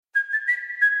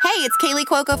Hey, it's Kaylee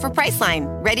Cuoco for Priceline.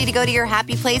 Ready to go to your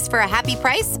happy place for a happy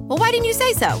price? Well, why didn't you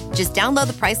say so? Just download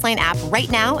the Priceline app right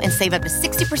now and save up to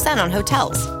 60% on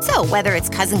hotels. So whether it's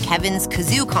Cousin Kevin's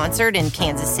Kazoo Concert in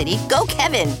Kansas City, go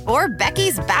Kevin, or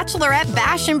Becky's Bachelorette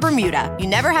Bash in Bermuda, you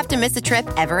never have to miss a trip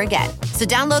ever again. So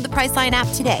download the Priceline app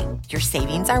today. Your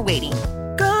savings are waiting.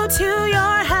 Go to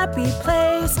your happy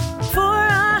place for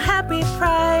a happy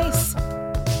price.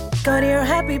 Go to your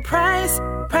happy price,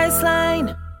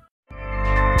 Priceline.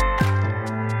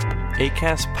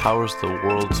 Acast powers the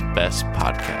world's best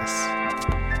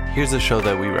podcasts. Here's a show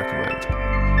that we recommend.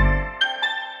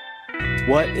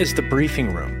 What is The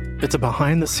Briefing Room? It's a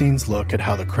behind-the-scenes look at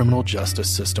how the criminal justice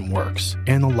system works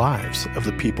and the lives of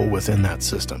the people within that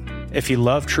system. If you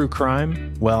love true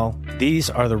crime, well, these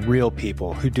are the real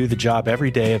people who do the job every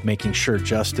day of making sure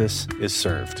justice is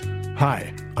served.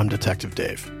 Hi, I'm Detective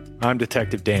Dave. I'm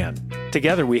Detective Dan.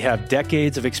 Together, we have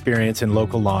decades of experience in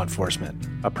local law enforcement,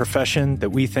 a profession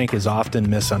that we think is often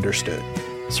misunderstood.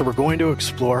 So we're going to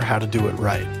explore how to do it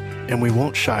right, and we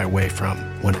won't shy away from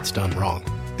when it's done wrong.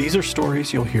 These are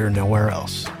stories you'll hear nowhere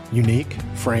else. Unique,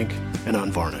 frank, and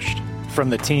unvarnished.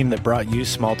 From the team that brought you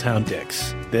Small Town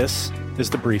Dicks, this is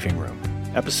The Briefing Room.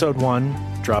 Episode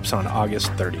 1 drops on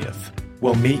August 30th.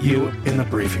 We'll meet you in the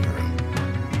briefing room.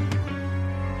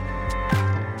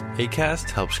 Acast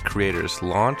helps creators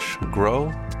launch, grow,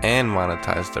 and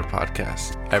monetize their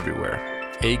podcasts everywhere.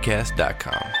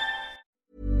 Acast.com.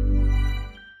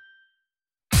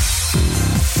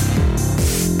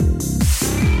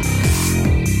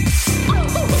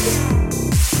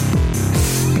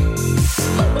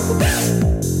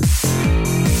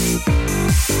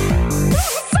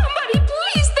 Somebody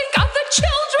please think of the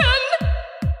children!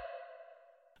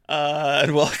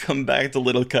 And welcome back to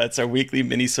Little Cuts, our weekly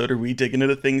mini-sode where we dig into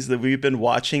the things that we've been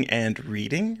watching and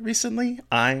reading recently.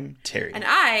 I'm Terry. And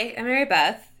I am Mary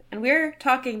Beth, and we're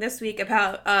talking this week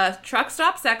about Truck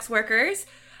Stop Sex Workers,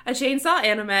 a chainsaw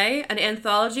anime, an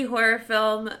anthology horror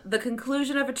film, the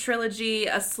conclusion of a trilogy,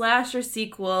 a slasher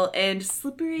sequel, and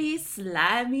slippery,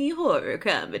 slimy horror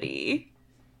comedy.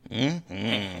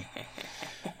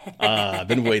 I've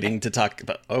been waiting to talk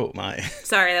about... Oh, my.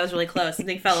 Sorry, that was really close.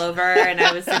 Something fell over, and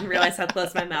I didn't realize how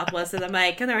close my mouth was to the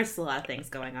mic, and there was a lot of things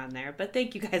going on there. But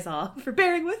thank you guys all for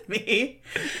bearing with me.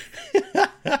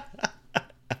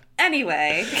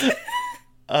 Anyway.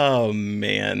 Oh,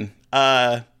 man.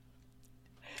 Where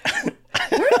do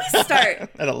we start?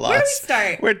 At a loss. Where do we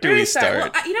start? Where do we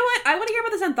start? Well, you know what? I want to hear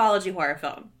about this anthology horror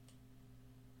film.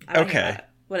 Okay.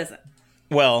 What is it?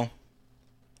 Well,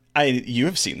 you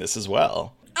have seen this as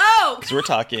well. Oh! Because we're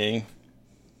talking...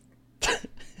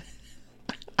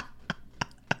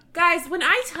 Guys, when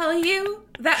I tell you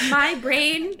that my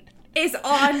brain is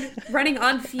running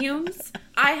on fumes,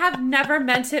 I have never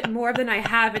meant it more than I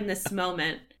have in this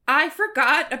moment. I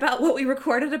forgot about what we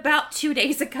recorded about 2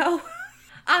 days ago.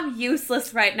 I'm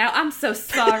useless right now. I'm so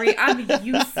sorry. I'm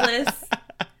useless.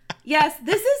 Yes,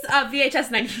 this is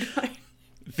VHS 99.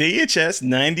 VHS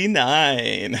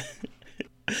 99.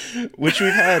 Which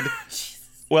we've had...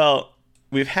 Well,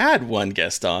 we've had one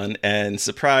guest on, and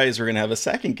surprise, we're going to have a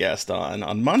second guest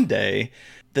on Monday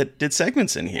that did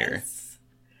segments in here. Yes.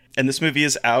 And this movie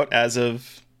is out as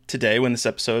of today when this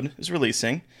episode is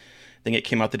releasing. I think it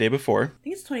came out the day before. I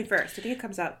think it's 21st. I think it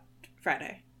comes out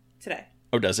Friday. Today.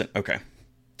 Oh, does it? Okay.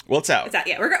 Well, it's out. It's out,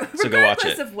 yeah. So go watch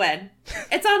it. Regardless of when.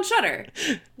 It's on Shudder.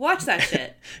 Watch that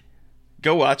shit.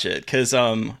 Go watch it, because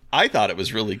I thought it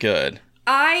was really good.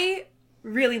 I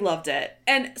really loved it.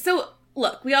 And so...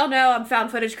 Look, we all know I'm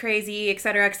found footage crazy, et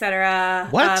cetera, et cetera.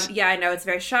 What? Yeah, I know. It's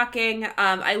very shocking.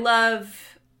 I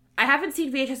haven't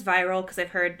seen VHS Viral because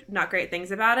I've heard not great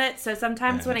things about it. So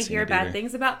sometimes when I hear bad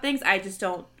things about things, I just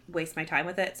don't waste my time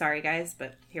with it. Sorry, guys,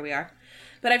 but here we are.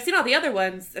 But I've seen all the other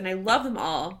ones, and I love them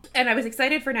all. And I was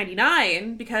excited for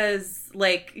 99 because,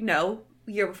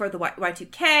 year before the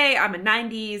Y2K, I'm a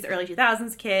 90s, early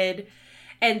 2000s kid.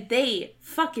 And they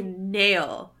fucking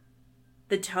nail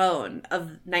the tone of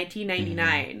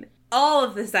 1999. All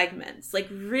of the segments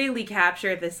really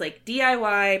capture this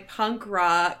DIY punk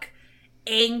rock,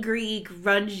 angry,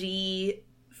 grungy,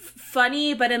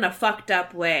 funny but in a fucked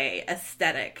up way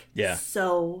aesthetic. Yeah.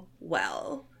 So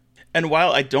well. And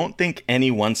while I don't think any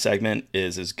one segment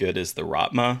is as good as the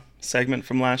Ratma segment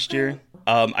from last year,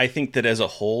 I think that as a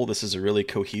whole, this is a really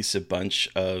cohesive bunch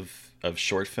of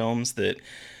short films that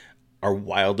are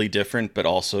wildly different, but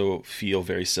also feel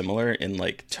very similar in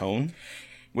tone,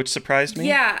 which surprised me.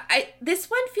 Yeah, this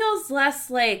one feels less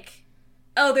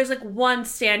there's one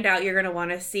standout you're gonna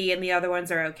want to see, and the other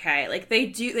ones are okay.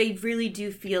 They really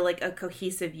do feel like a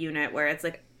cohesive unit where it's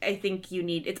I think you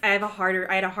need I had a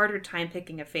harder time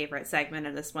picking a favorite segment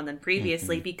in this one than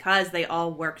previously because they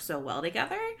all work so well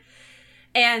together.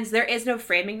 And there is no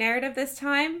framing narrative this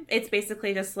time. It's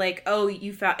basically just like, oh,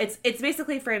 you found it's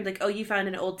basically framed like, oh, you found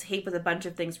an old tape with a bunch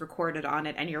of things recorded on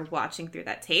it and you're watching through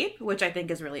that tape, which I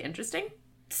think is really interesting.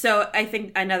 So I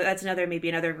think that's another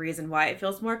reason why it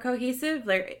feels more cohesive.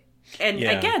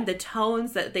 Again, the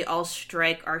tones that they all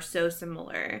strike are so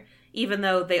similar, even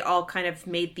though they all kind of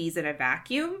made these in a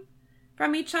vacuum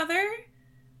from each other.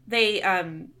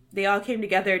 They all came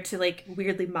together to like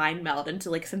weirdly mind meld into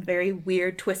like some very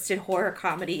weird, twisted horror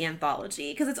comedy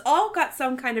anthology, because it's all got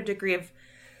some kind of degree of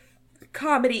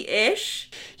comedy-ish.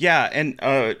 Yeah, and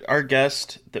our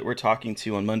guest that we're talking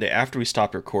to on Monday after we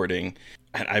stopped recording,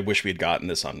 and I wish we'd gotten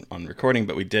this on recording,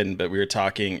 but we didn't. But we were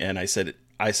talking, and I said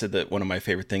that one of my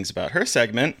favorite things about her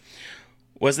segment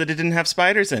was that it didn't have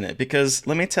spiders in it, because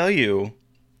let me tell you,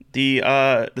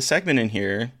 the segment in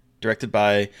here, directed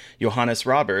by Johannes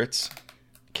Roberts,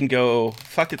 can go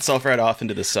fuck itself right off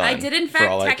into the sun. I did in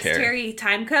fact text Terry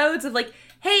time codes of like,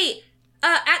 hey,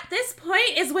 at this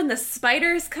point is when the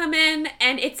spiders come in,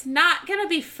 and it's not gonna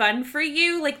be fun for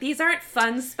you. Like, these aren't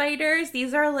fun spiders.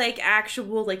 These are like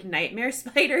actual like nightmare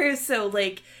spiders. So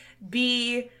like,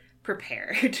 be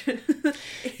prepared.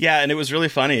 Yeah, and it was really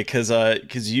funny because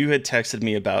you had texted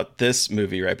me about this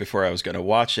movie right before I was going to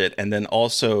watch it, and then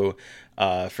also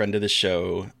a friend of the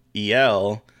show,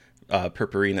 El,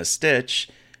 Purpurina Stitch,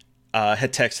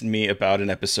 had texted me about an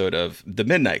episode of The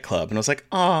Midnight Club, and I was like,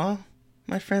 aw,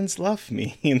 my friends love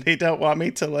me, and they don't want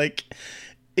me to, like,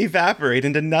 evaporate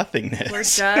into nothingness. We're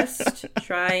just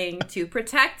trying to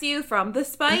protect you from the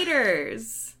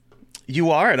spiders.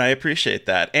 You are, and I appreciate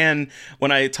that. And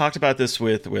when I talked about this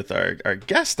with our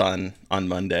guest on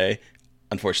Monday,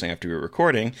 unfortunately after we were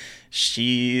recording,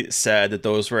 she said that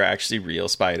those were actually real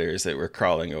spiders that were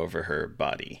crawling over her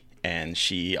body. And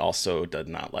she also did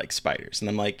not like spiders. And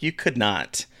I'm like, you could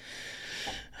not.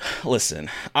 Listen,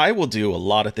 I will do a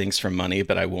lot of things for money,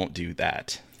 but I won't do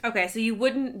that. Okay, so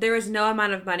there is no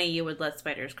amount of money you would let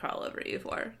spiders crawl over you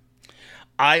for.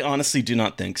 I honestly do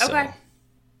not think so. Okay.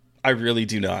 I really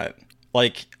do not.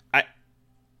 Like, I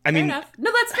mean... Fair enough.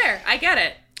 No, that's fair. I get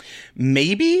it.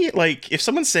 Maybe, like, if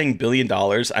someone's saying $1 billion,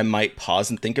 I might pause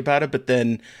and think about it, but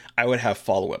then I would have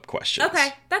follow-up questions. Okay,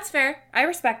 that's fair. I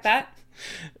respect that.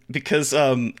 Because,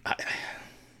 No,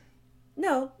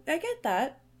 I get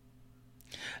that.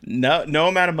 No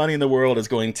amount of money in the world is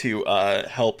going to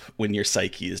help when your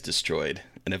psyche is destroyed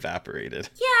and evaporated.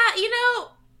 Yeah,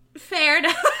 fair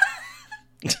enough.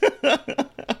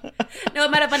 No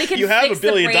amount of money can fix $1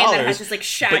 billion, the brain that has just like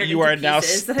shattered but you into are now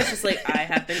pieces. That is just like, I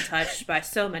have been touched by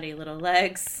so many little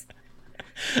legs.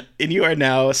 And you are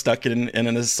now stuck in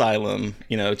an asylum,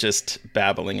 just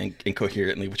babbling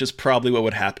incoherently, which is probably what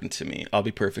would happen to me. I'll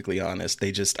be perfectly honest.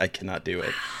 I cannot do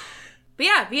it. But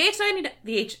yeah,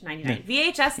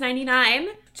 VHS 99.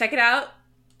 Check it out.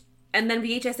 And then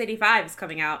VHS 85 is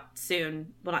coming out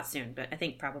soon. Well, not soon, but I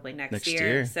think probably next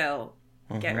year. So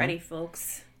get ready,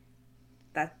 folks.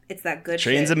 It's that good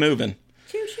Trains shit. are moving.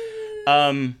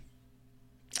 Choo-choo.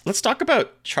 Let's talk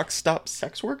about truck stop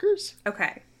sex workers.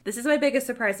 Okay. This is my biggest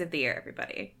surprise of the year,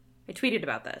 everybody. I tweeted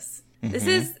about this. This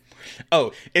is...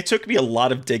 Oh, it took me a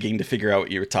lot of digging to figure out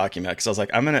what you were talking about, because I was like,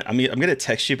 I'm gonna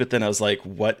text you, but then I was like,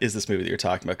 what is this movie that you're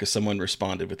talking about? Because someone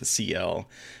responded with a CL,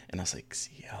 and I was like,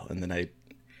 CL, and then I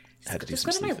had to do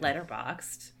some sleuthing. Just go to my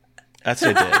Letterboxd. That's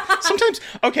what I did. Sometimes,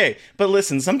 okay, but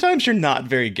listen, sometimes you're not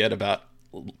very good about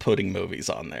putting movies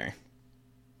on there.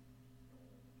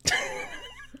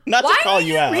 Not to call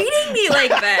you out. Why are you reading me like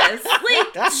this?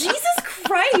 Like, Jesus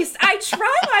Christ, I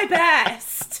try my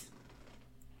best.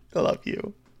 I love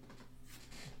you.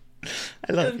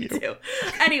 I love you. Too.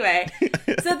 Anyway,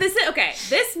 so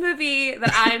this movie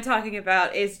that I am talking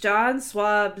about is John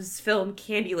Swab's film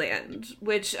Candyland,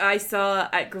 which I saw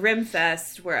at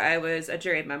Grimmfest, where I was a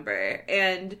jury member.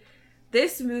 And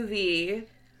this movie...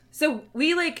 So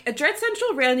we Dread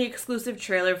Central ran the exclusive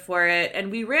trailer for it,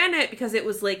 and we ran it because it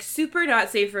was super not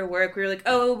safe for work. We were like,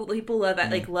 oh, people love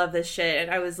that, love this shit. And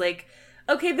I was like,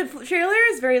 okay, the trailer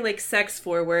is very sex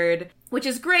forward, which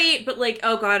is great, but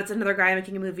oh god, it's another guy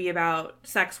making a movie about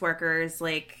sex workers.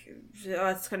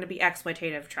 It's going to be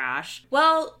exploitative trash.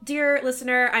 Well, dear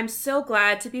listener, I'm so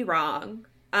glad to be wrong.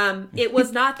 It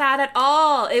was not that at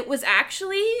all. It was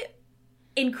actually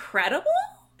incredible.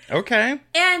 Okay.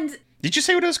 And did you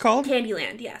say what it was called?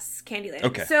 Candyland, yes. Candyland.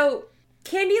 Okay. So,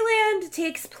 Candyland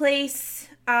takes place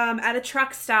at a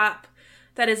truck stop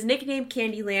that is nicknamed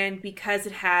Candyland because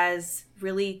it has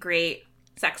really great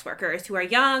sex workers who are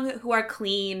young, who are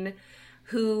clean,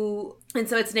 and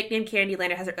so it's nicknamed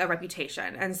Candyland. It has a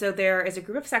reputation. And so there is a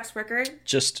group of sex workers.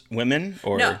 Just women?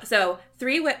 Or no, so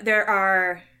there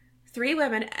are 3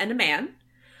 women and a man.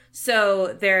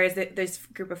 So there's a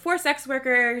group of 4 sex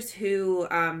workers who,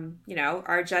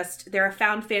 they're a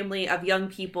found family of young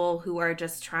people who are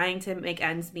just trying to make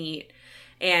ends meet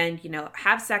and,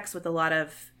 have sex with a lot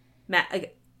of men.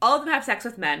 All of them have sex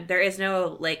with men. There is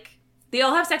no, they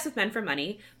all have sex with men for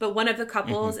money, but one of the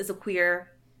couples is a queer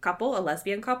couple, a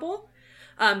lesbian couple,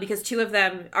 because 2 of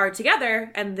them are together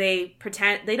and they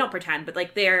don't pretend, but,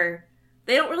 they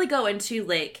don't really go into,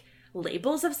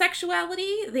 labels of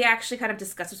sexuality. They actually kind of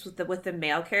discuss this with the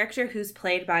male character who's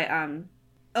played by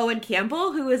Owen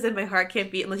Campbell, who is in My Heart Can't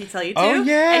Beat Unless You Tell You To. Oh,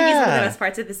 yeah. And he's one of the best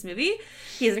parts of this movie.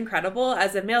 He's incredible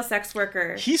as a male sex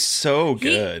worker. He's so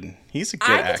good. He's a good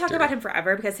actor. I could talk about him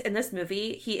forever because in this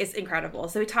movie, he is incredible.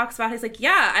 So he talks about, he's like,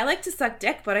 yeah, I like to suck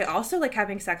dick, but I also like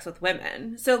having sex with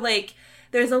women. So,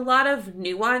 there's a lot of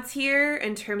nuance here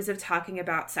in terms of talking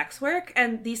about sex work.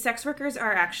 And these sex workers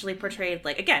are actually portrayed,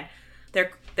 again,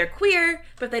 they're queer,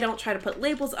 but they don't try to put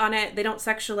labels on it. They don't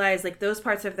sexualize those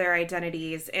parts of their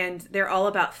identities, and they're all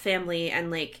about family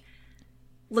and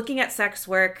looking at sex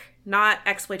work not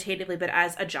exploitatively, but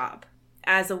as a job,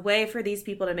 as a way for these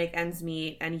people to make ends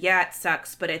meet. And yeah, it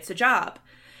sucks, but it's a job.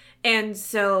 And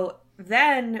so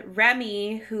then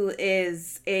Remy, who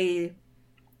is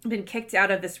been kicked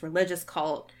out of this religious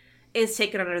cult, is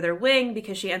taken under their wing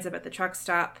because she ends up at the truck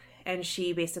stop, and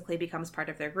she basically becomes part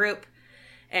of their group.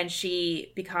 And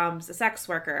she becomes a sex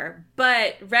worker.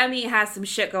 But Remy has some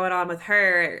shit going on with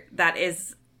her that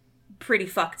is pretty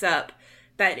fucked up,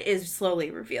 that is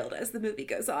slowly revealed as the movie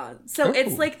goes on. So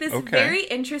it's this very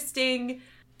interesting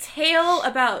tale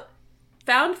about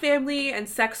found family and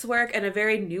sex work and a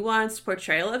very nuanced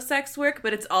portrayal of sex work,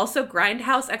 but it's also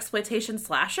grindhouse exploitation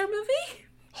slasher movie.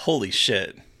 Holy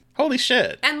shit.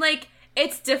 And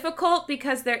it's difficult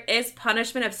because there is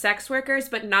punishment of sex workers,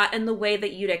 but not in the way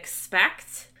that you'd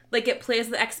expect. It plays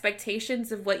the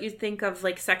expectations of what you think of,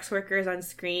 sex workers on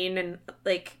screen and,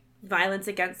 violence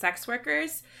against sex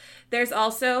workers. There's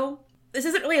also, this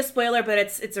isn't really a spoiler, but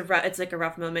it's a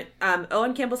rough moment.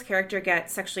 Owen Campbell's character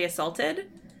gets sexually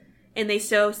assaulted, and they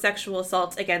show sexual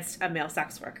assault against a male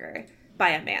sex worker by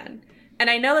a man. And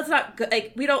I know that's not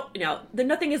good. We don't,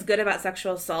 nothing is good about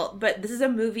sexual assault, but this is a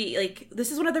movie,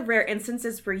 this is one of the rare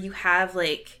instances where you have,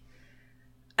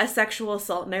 a sexual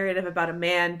assault narrative about a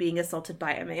man being assaulted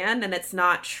by a man, and it's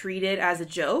not treated as a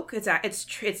joke. It's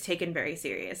taken very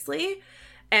seriously,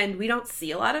 and we don't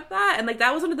see a lot of that. And,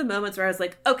 that was one of the moments where I was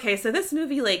like, okay, so this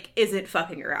movie, isn't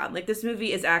fucking around. This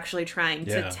movie is actually trying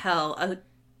to tell a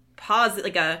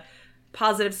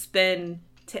positive spin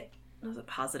to... Not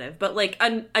positive, but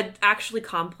an actually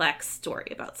complex story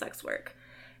about sex work,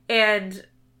 and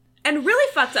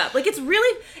really fucked up.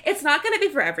 It's not going to be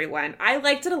for everyone. I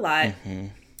liked it a lot. Mm-hmm.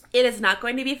 It is not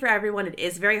going to be for everyone. It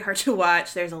is very hard to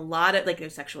watch. There's a lot of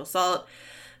there's sexual assault.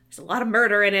 There's a lot of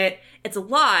murder in it. It's a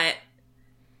lot.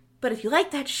 But if you like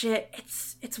that shit,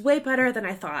 it's way better than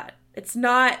I thought. It's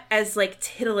not as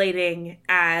titillating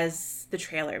as the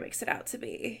trailer makes it out to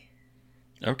be.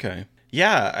 Okay.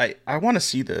 Yeah, I want to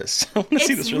see this. I want to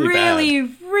see this really bad.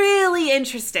 It's really, really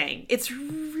interesting. It's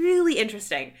really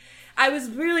interesting. I was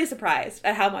really surprised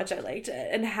at how much I liked it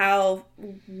and how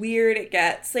weird it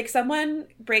gets. Someone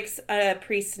breaks a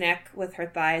priest's neck with her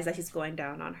thighs as he's going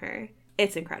down on her.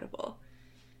 It's incredible.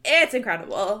 It's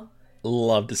incredible.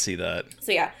 Love to see that.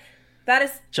 So yeah, that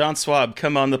is... John Swab,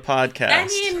 come on the podcast.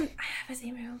 I have his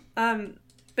email.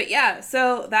 But yeah,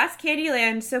 so that's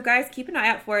Candyland. So guys, keep an eye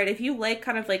out for it. If you like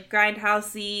kind of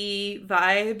grindhousey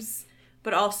vibes,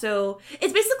 but also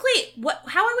it's basically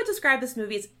how I would describe this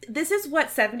movie is this is what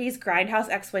 70s grindhouse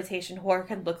exploitation horror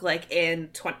can look like in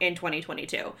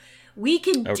 2022. We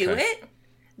can do it.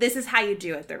 This is how you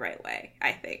do it the right way,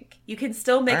 I think. You can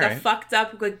still make a fucked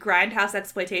up grindhouse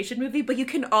exploitation movie, but you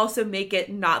can also make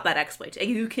it not that exploitation.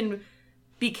 You can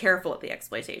be careful with the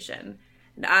exploitation.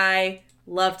 And I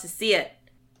love to see it.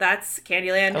 That's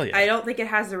Candyland. Oh, yeah. I don't think it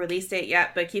has a release date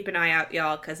yet, but keep an eye out,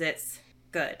 y'all, because it's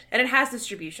good. And it has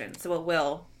distribution, so it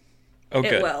will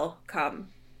come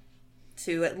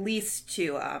to at least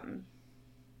to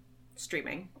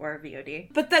streaming or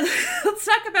VOD. But then let's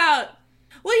talk about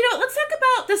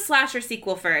the slasher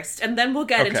sequel first, and then we'll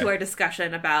get into our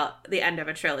discussion about the end of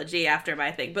a trilogy after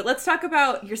my thing. But let's talk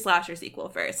about your slasher sequel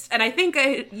first. And I think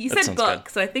you said book,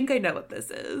 so I think I know what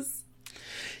this is.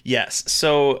 Yes.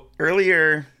 So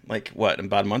earlier, about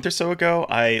a month or so ago,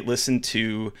 I listened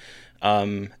to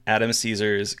Adam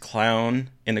Caesar's Clown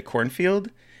in a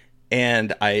Cornfield,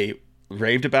 and I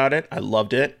raved about it. I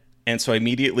loved it. And so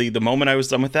immediately, the moment I was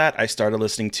done with that, I started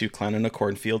listening to Clown in a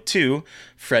Cornfield 2,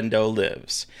 Friendo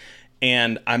Lives.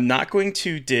 And I'm not going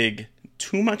to dig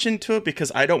too much into it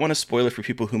because I don't want to spoil it for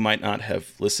people who might not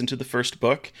have listened to the first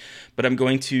book, but I'm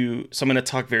going to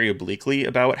talk very obliquely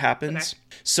about what happens.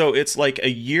 Okay. So it's like a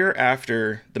year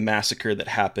after the massacre that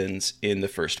happens in the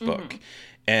first book.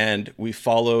 And we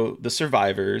follow the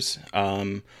survivors.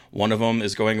 One of them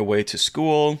is going away to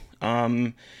school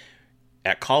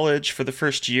at college for the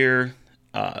first year.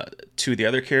 Two of the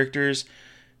other characters,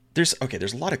 there's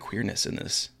a lot of queerness in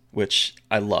this, which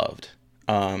I loved.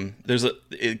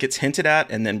 It gets hinted at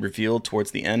and then revealed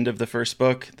towards the end of the first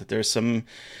book that there's some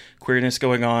queerness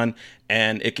going on,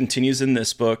 and it continues in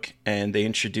this book, and they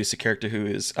introduce a character who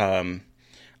is, I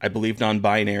believe,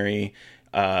 non-binary.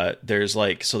 There's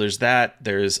that.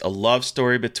 There's a love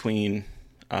story between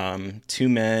two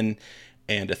men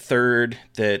and a third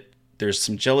that there's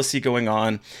some jealousy going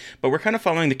on, but we're kind of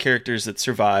following the characters that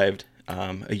survived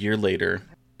a year later.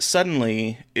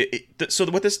 Suddenly, so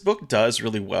what this book does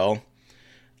really well,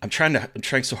 I'm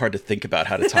trying so hard to think about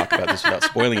how to talk about this without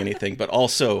spoiling anything, but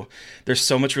also there's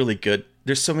so many good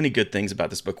things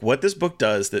about this book. What this book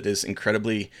does that is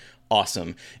incredibly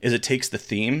awesome is it takes the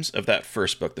themes of that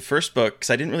first book. The first book,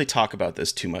 because I didn't really talk about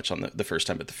this too much on the first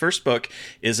time, but the first book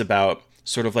is about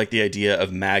sort of like the idea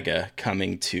of MAGA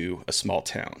coming to a small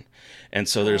town. And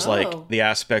so there's like the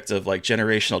aspect of like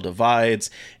generational divides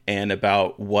and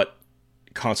about what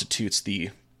constitutes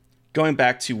going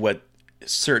back to what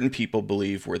certain people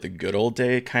believe were the good old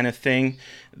day kind of thing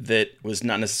that was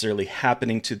not necessarily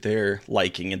happening to their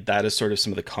liking. And that is sort of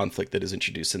some of the conflict that is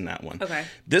introduced in that one. Okay.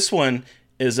 This one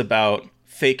is about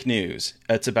fake news.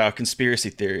 It's about conspiracy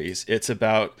theories. It's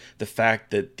about the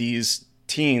fact that these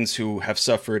teens who have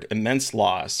suffered immense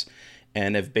loss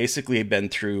and have basically been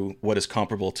through what is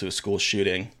comparable to a school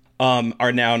shooting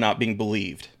are now not being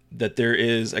believed. That there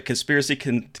is a conspiracy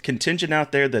contingent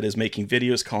out there that is making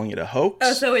videos calling it a hoax.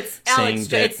 Oh, so it's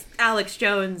Alex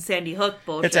Jones, Sandy Hook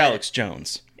bullshit. It's Alex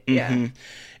Jones. Yeah.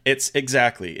 It's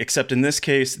exactly. Except in this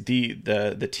case,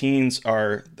 the teens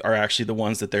are actually the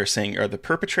ones that they're saying are the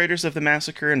perpetrators of the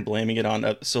massacre and blaming it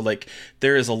on. So like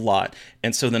there is a lot.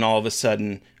 And so then all of a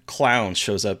sudden, Clown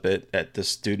shows up at the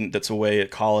student that's away at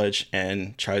college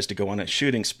and tries to go on a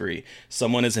shooting spree.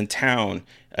 Someone is in town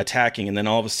attacking, and then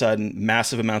all of a sudden,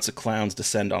 massive amounts of clowns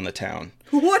descend on the town.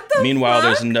 What the Meanwhile,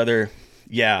 fuck?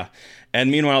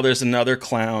 Meanwhile, there's another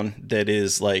clown that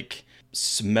is like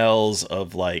smells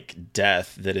of like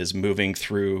death that is moving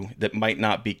through that might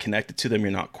not be connected to them.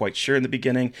 You're not quite sure in the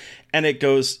beginning, and it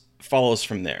follows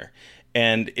from there.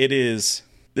 And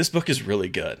this book is really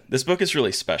good. This book is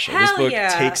really special. This book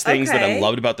takes things that I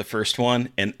loved about the first one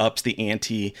and ups the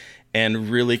ante and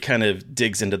really kind of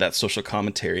digs into that social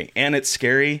commentary. And it's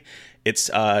scary. It's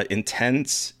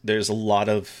intense. There's a lot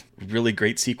of really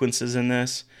great sequences in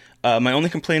this. My only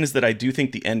complaint is that I do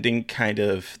think the ending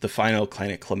the final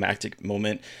kind of climactic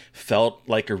moment felt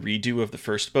like a redo of the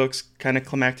first book's kind of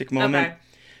climactic moment. Okay.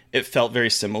 It felt very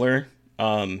similar,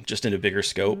 just in a bigger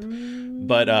scope.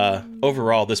 But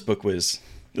overall, this book was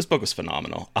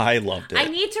phenomenal. I loved it. I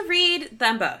need to read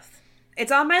them both.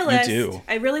 It's on my list. You do.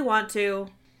 I really want to.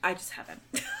 I just haven't.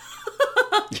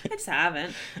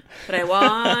 But I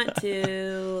want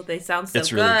to. They sound so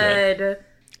it's really good.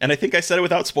 And I think I said it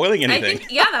without spoiling anything.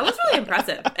 That was really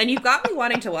impressive. And you've got me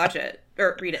wanting to watch it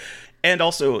or read it. And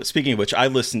also, speaking of which, I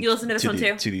listened to this one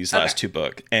too? To these last two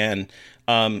books. And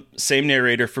same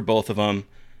narrator for both of them.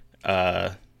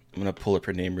 I'm going to pull up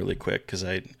her name really quick because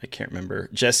I can't remember.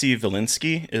 Jessie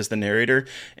Valinsky is the narrator,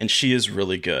 and she is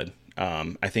really good.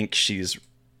 I think she's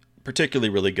particularly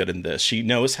really good in this. She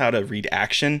knows how to read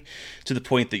action to the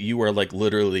point that you are like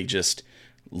literally just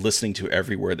listening to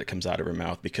every word that comes out of her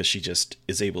mouth because she just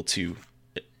is able to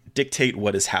dictate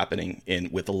what is happening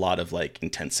with a lot of like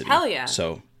intensity. Hell yeah.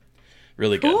 So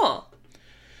really good. Cool.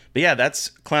 But yeah, that's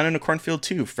Clown in a Cornfield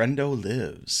 2, Friendo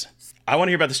Lives. I want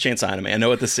to hear about this Chainsaw anime. I know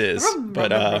what this is,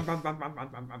 but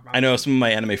I know some of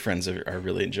my anime friends are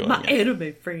really enjoying it. My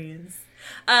anime friends.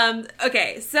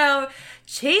 Okay, so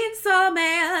Chainsaw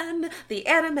Man, the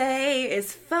anime,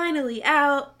 is finally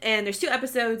out, and there's 2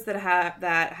 episodes that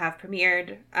have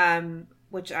premiered,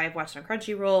 which I've watched on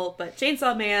Crunchyroll. But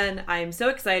Chainsaw Man, I'm so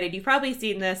excited. You've probably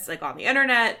seen this like on the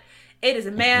internet. It is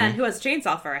a man who has a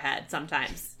chainsaw for a head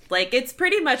sometimes. Like, it's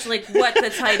pretty much like what the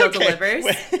title delivers.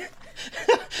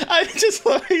 I just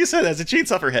love how you said that. It's a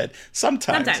chainsaw for head.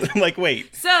 Sometimes. I'm like,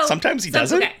 wait. Sometimes he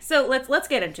doesn't? Okay, so let's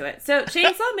get into it. So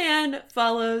Chainsaw Man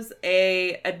follows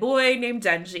a boy named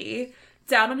Denji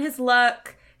down on his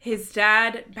luck. his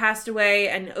dad passed away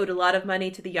and owed a lot of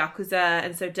money to the Yakuza,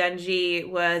 and so Denji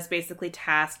was basically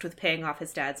tasked with paying off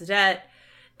his dad's debt.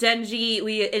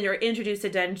 We are introduced to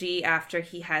Denji after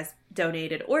he has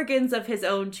donated organs of his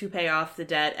own to pay off the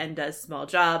debt and does small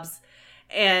jobs,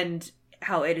 and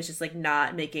how it is just like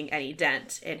not making any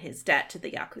dent in his debt to the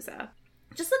Yakuza.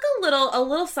 Just like a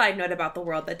little side note about the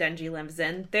world that Denji lives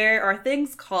in, there are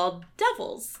things called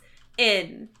devils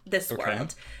in this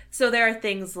world. So there are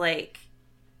things like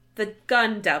the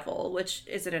gun devil, which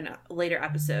isn't in later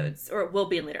episodes, or will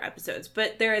be in later episodes,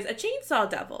 but there is a chainsaw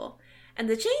devil. And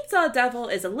the chainsaw devil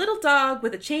is a little dog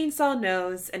with a chainsaw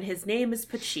nose, and his name is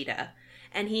Pochita.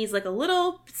 And he's like a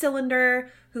little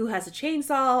cylinder who has a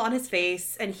chainsaw on his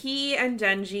face, and he and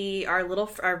Denji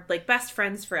are like best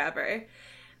friends forever.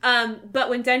 But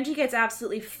when Denji gets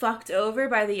absolutely fucked over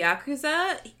by the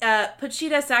Yakuza,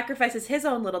 Pochita sacrifices his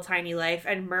own little tiny life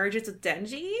and merges with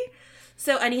Denji.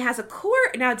 And he has a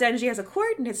cord. Now Denji has a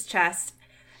cord in his chest.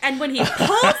 And when he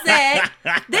pulls it,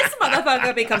 this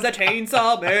motherfucker becomes a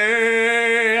chainsaw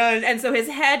man. And so his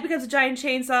head becomes a giant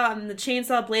chainsaw, and the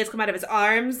chainsaw blades come out of his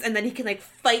arms, and then he can like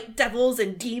fight devils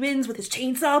and demons with his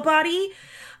chainsaw body.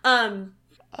 Wow.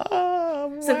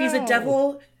 So he's a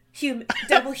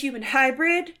devil-human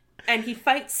hybrid, and he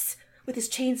fights with his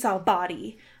chainsaw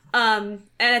body. And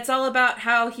it's all about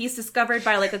how he's discovered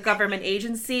by like a government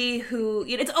agency who,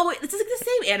 you know, it's like the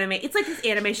same anime. It's like this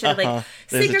animation of like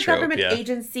secret government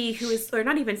agency who is, or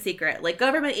not even secret, like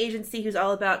government agency who's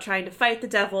all about trying to fight the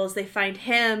devils. They find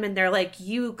him and they're like,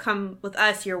 you come with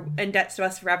us, you're in debt to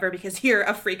us forever because you're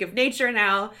a freak of nature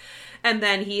now. And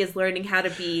then he is learning how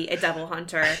to be a devil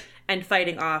hunter and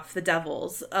fighting off the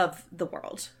devils of the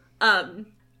world.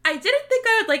 I didn't think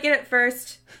I would like it at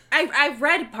first. I've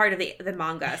read part of the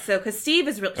manga, so because Steve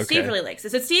really likes it.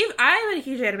 So Steve, I'm a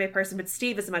huge anime person, but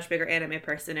Steve is a much bigger anime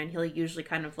person, and he'll usually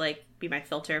kind of like be my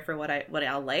filter for what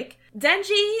I'll like.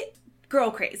 Denji, girl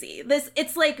crazy.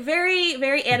 It's like very,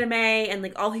 very anime, and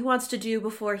like all he wants to do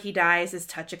before he dies is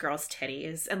touch a girl's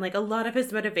titties, and like a lot of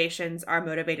his motivations are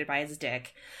motivated by his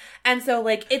dick. And so,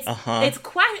 like, it's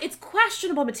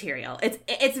questionable material.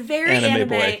 It's very anime.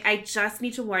 Boy. I just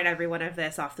need to warn everyone of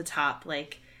this off the top.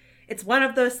 Like, it's one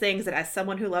of those things that as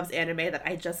someone who loves anime that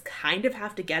I just kind of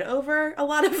have to get over a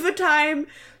lot of the time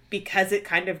because it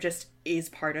kind of just is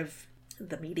part of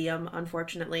the medium,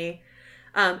 unfortunately.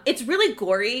 It's really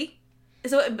gory.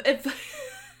 So,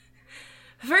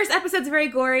 first episode's very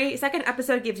gory. Second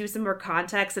episode gives you some more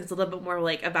context. And it's a little bit more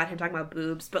like about him talking about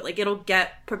boobs, but like it'll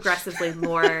get progressively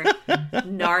more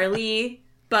gnarly.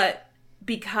 But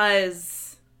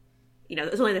because, you know,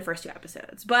 it was only the first 2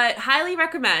 episodes. But highly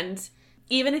recommend,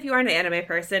 even if you aren't an anime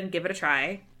person, give it a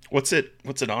try. What's it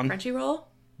on? Crunchyroll.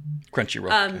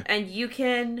 Okay. And you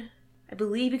can, I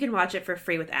believe you can watch it for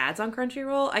free with ads on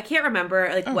Crunchyroll. I can't remember.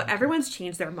 Like everyone's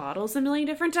changed their models a million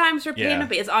different times for paying,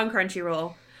 but it's on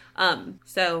Crunchyroll.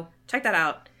 So check that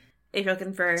out if you're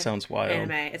looking for sounds wild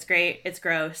anime. It's great. It's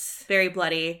gross. Very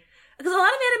bloody. Because a lot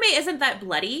of anime isn't that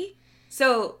bloody,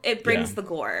 so it brings the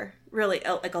gore really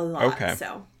like a lot. Okay.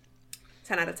 So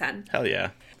 10 out of 10. Hell yeah.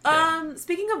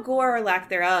 Speaking of gore or lack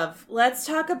thereof, let's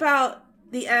talk about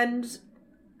the end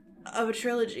of a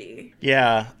trilogy.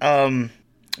 Yeah.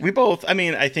 We both. I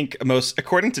mean, I think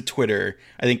according to Twitter,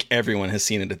 I think everyone has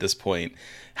seen it at this point.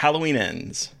 Halloween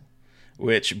Ends.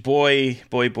 Which, boy,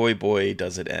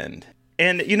 does it end.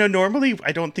 And, you know, normally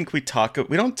I don't think we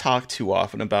don't talk too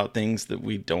often about things that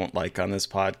we don't like on this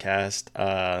podcast.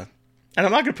 And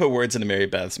I'm not going to put words into Mary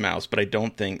Beth's mouth, but I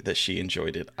don't think that she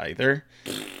enjoyed it either.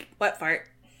 What fart?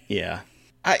 Yeah.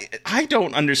 I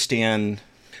don't understand.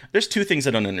 There's 2 things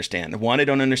I don't understand. 1, I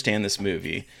don't understand this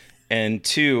movie. And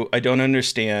 2, I don't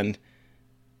understand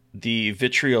the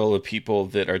vitriol of people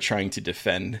that are trying to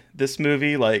defend this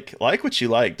movie. Like what you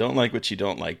like, don't like what you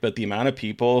don't like. But the amount of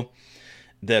people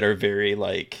that are very,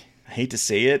 like, I hate to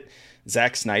say it,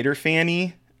 Zack Snyder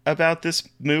fan-y about this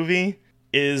movie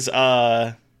is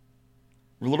a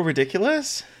little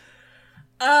ridiculous.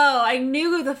 Oh, I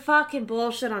knew the fucking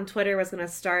bullshit on Twitter was going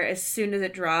to start as soon as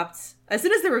it dropped. As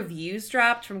soon as the reviews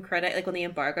dropped from Credit, like when the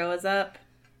embargo was up,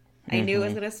 I knew it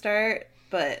was going to start.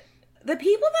 But the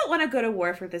people that want to go to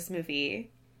war for this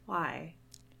movie, why?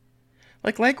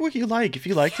 Like what you like. If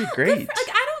you liked it, great. Like,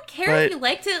 I don't care if you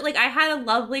liked it. Like, I had a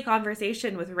lovely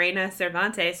conversation with Reina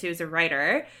Cervantes, who's a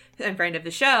writer and friend of the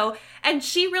show, and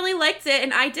she really liked it,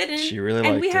 and I didn't. She really liked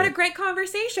it. And we had a great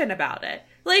conversation about it.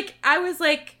 Like, I was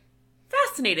like,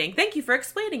 fascinating. Thank you for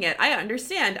explaining it. I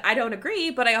understand. I don't agree,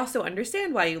 but I also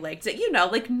understand why you liked it. You know,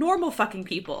 like normal fucking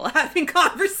people having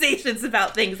conversations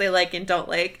about things they like and don't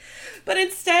like. But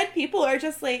instead, people are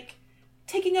just like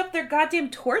taking up their goddamn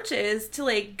torches to,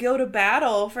 like, go to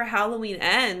battle for Halloween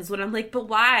Ends, when I'm like, but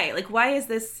why? Like, why is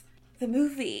this the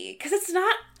movie? Because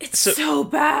it's so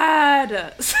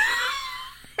bad.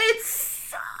 It's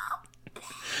so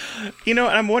bad. You know,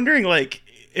 I'm wondering, like,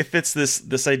 if it's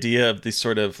this idea of these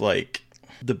sort of, like,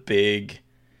 the big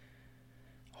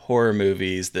horror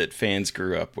movies that fans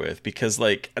grew up with, because,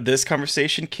 like, this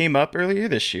conversation came up earlier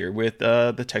this year with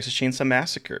the Texas Chainsaw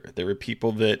Massacre. There were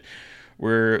people that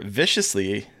were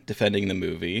viciously defending the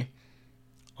movie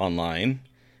online,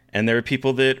 and there were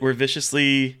people that were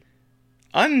viciously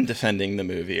undefending the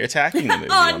movie, attacking the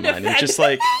movie online. It's just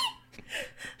like,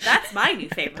 that's my new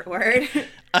favorite word.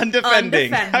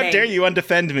 Undefending. How dare you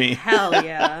undefend me? Hell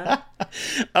yeah.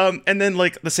 And then,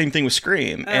 like, the same thing with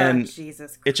Scream. And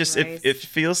Jesus Christ. It just it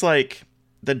feels like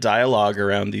the dialogue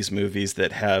around these movies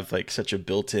that have, like, such a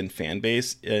built-in fan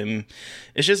base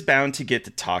is just bound to get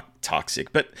to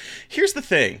toxic. But here's the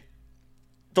thing.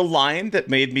 The line that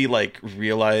made me, like,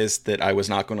 realize that I was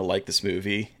not going to like this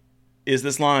movie is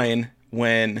this line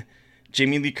when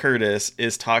Jamie Lee Curtis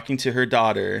is talking to her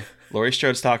daughter. Laurie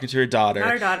Strode's talking to her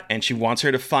daughter, and she wants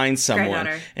her to find someone.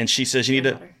 And she says, you need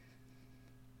to...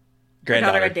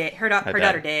 Granddaughter. Her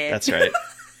daughter did. That's right.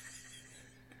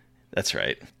 That's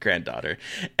right. Granddaughter.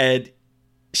 And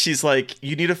she's like,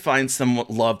 you need to find some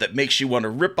love that makes you want to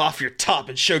rip off your top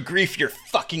and show Grief your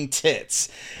fucking tits.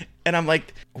 And I'm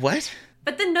like, what?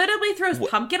 But then notably throws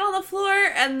pumpkin on the floor,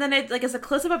 and then it, like, is a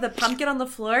close-up of the pumpkin on the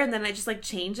floor, and then it just, like,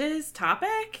 changes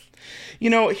topic. You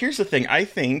know, here's the thing. I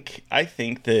think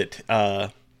that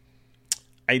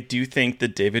I do think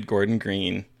that David Gordon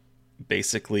Green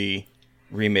basically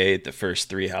remade the first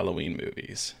 3 Halloween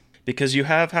movies, because you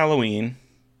have Halloween,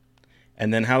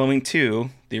 and then Halloween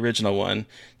 2, the original one,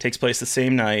 takes place the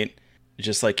same night,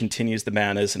 just, like, continues the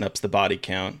manas and ups the body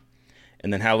count.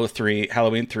 And then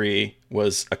Halloween 3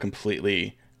 was a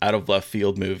completely out of left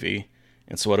field movie.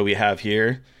 And so what do we have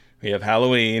here? We have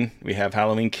Halloween. We have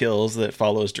Halloween Kills that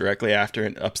follows directly after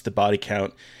and ups the body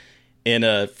count in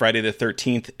a Friday the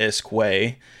 13th-esque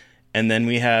way. And then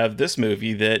we have this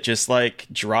movie that just, like,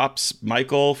 drops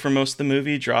Michael for most of the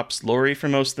movie, drops Laurie for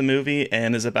most of the movie,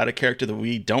 and is about a character that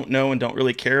we don't know and don't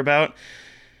really care about,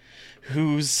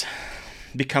 who's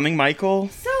becoming Michael.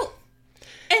 So...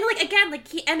 And, like, again,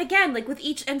 with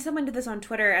each, and someone did this on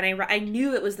Twitter, and I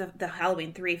knew it was the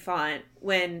Halloween 3 font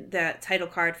when the title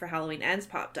card for Halloween Ends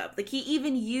popped up. Like, he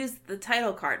even used the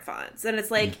title card fonts. And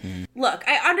it's like, look,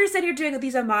 I understand you're doing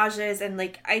these homages, and,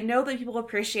 like, I know that people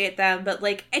appreciate them, but,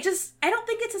 like, I don't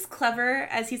think it's as clever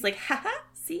as he's like, haha,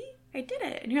 see? I did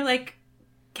it. And you're like,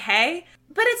 okay.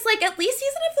 But it's like, at least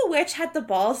Season of the Witch had the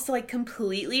balls to, like,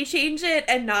 completely change it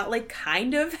and not, like,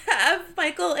 kind of have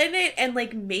Michael in it, and,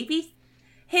 like, maybe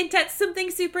hint at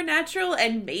something supernatural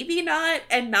and maybe not,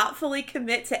 and not fully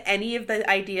commit to any of the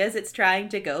ideas it's trying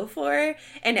to go for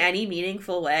in any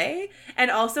meaningful way,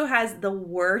 and also has the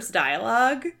worst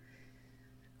dialogue.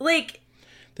 Like,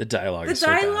 the dialogue is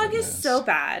so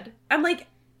bad. I'm like,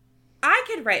 I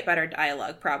could write better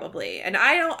dialogue probably, and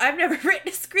I've never written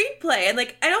a screenplay, and,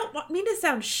 like, I don't mean to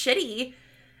sound shitty,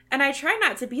 and I try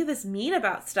not to be this mean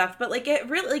about stuff, but, like, it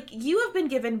really, like, you have been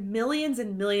given millions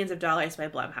and millions of dollars by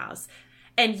Blumhouse.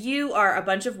 And you are a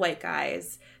bunch of white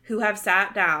guys who have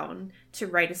sat down to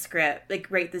write a script, like,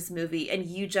 write this movie, and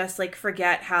you just, like,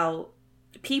 forget how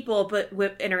people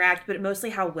interact, but mostly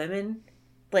how women,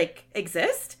 like,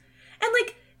 exist. And,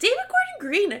 like, David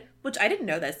Gordon Green, which I didn't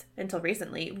know this until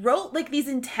recently, wrote, like, these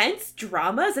intense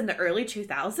dramas in the early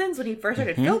 2000s when he first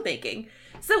started filmmaking.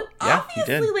 So,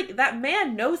 obviously, like, that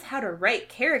man knows how to write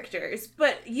characters,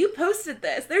 but you posted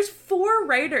this. There's 4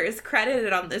 writers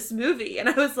credited on this movie, and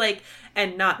I was like,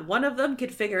 and not one of them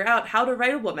could figure out how to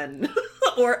write a woman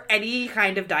or any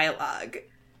kind of dialogue.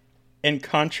 And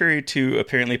contrary to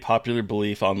apparently popular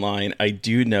belief online, I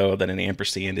do know that an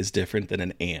ampersand is different than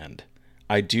an and.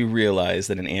 I do realize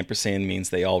that an ampersand means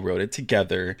they all wrote it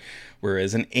together,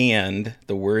 whereas an and,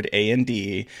 the word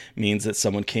A&D, means that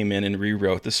someone came in and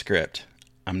rewrote the script.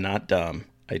 I'm not dumb.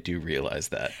 I do realize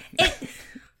that.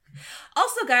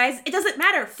 Also, guys, it doesn't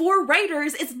matter. 4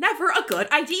 writers is never a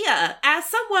good idea. As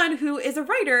someone who is a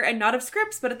writer and not of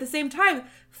scripts, but at the same time,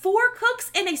 4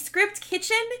 cooks in a script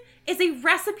kitchen is a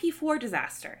recipe for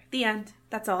disaster. The end.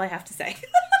 That's all I have to say. Like,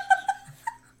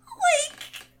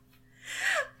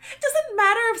 it doesn't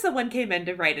matter if someone came in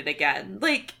to write it again.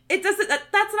 Like, it doesn't,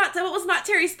 that was not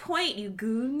Terry's point, you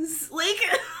goons. Like...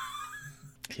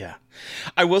 Yeah.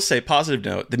 I will say, positive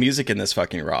note, the music in this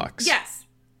fucking rocks. Yes.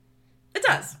 It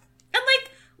does. And,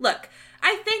 like, look,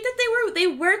 I think that they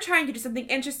were trying to do something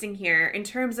interesting here in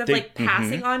terms of, like,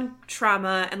 passing on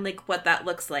trauma and, like, what that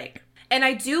looks like. And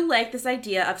I do like this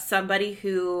idea of somebody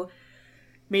who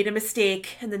made a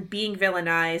mistake and then being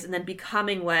villainized and then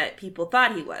becoming what people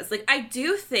thought he was. Like, I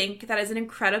do think that is an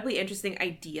incredibly interesting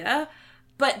idea,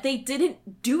 but they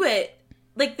didn't do it.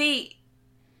 Like, they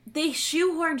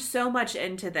shoehorned so much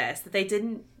into this that they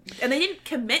didn't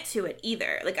commit to it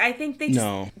either. Like, I think they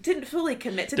just didn't fully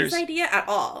commit to this idea at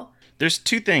all. There's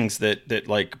two things that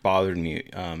like bothered me.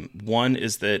 One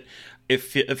is that it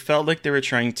felt like they were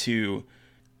trying to,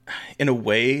 in a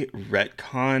way,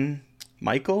 retcon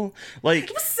Michael. Like,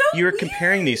 it was so you were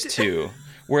comparing these two,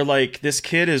 where like this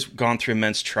kid has gone through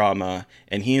immense trauma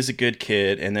and he is a good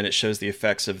kid, and then it shows the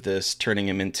effects of this turning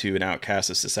him into an outcast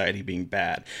of society, being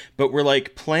bad. But we're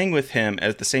like playing with him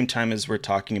at the same time as we're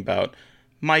talking about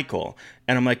Michael.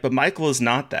 And I'm like, but Michael is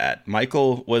not that.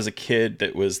 Michael was a kid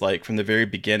that was like, from the very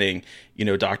beginning, you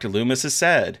know, Dr. Loomis has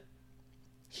said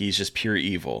he's just pure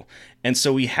evil. And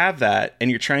so we have that, and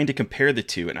you're trying to compare the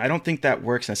two. And I don't think that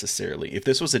works necessarily. If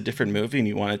this was a different movie and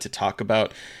you wanted to talk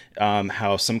about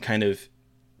how some kind of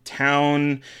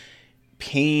town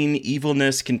pain,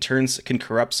 evilness can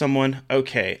corrupt someone,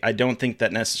 okay, I don't think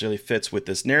that necessarily fits with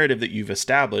this narrative that you've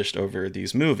established over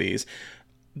these movies.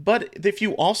 But if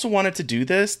you also wanted to do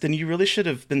this, then you really should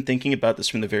have been thinking about this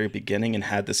from the very beginning and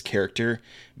had this character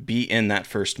be in that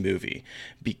first movie.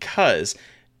 Because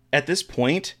at this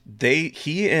point,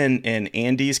 he and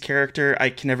Andy's character, I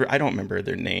don't remember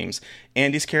their names.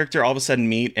 Andy's character all of a sudden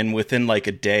meet, and within like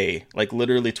a day, like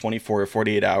literally 24 or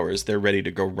 48 hours, they're ready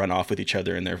to go run off with each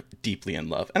other, and they're deeply in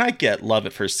love. And I get love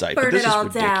at first sight, but this is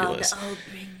ridiculous.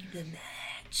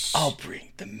 I'll bring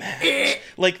the match.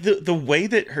 Like the way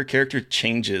that her character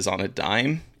changes on a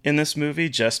dime in this movie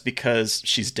just because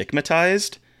she's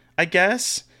dickmatized, I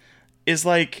guess, is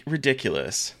like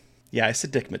ridiculous. Yeah, I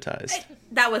said dickmatized.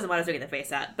 That wasn't what I was doing the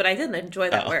face at, but I didn't enjoy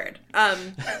that word.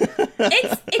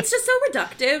 It's just so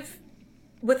reductive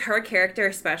with her character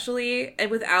especially,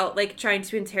 and without like trying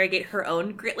to interrogate her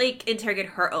own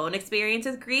experience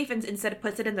with grief, and instead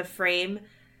puts it in the frame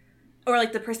or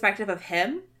like the perspective of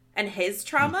him and his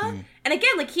trauma. Mm-hmm. And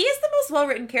again, like, he is the most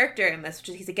well-written character in this, which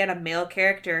is he's again a male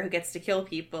character who gets to kill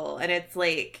people, and it's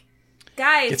like,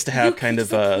 guys, gets to have kind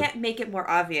of can't make it more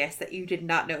obvious that you did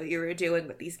not know what you were doing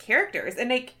with these characters. And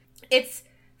like, it's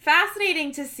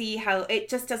fascinating to see how it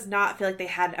just does not feel like they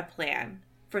had a plan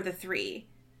for the three.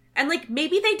 And like,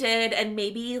 maybe they did, and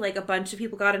maybe like a bunch of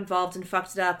people got involved and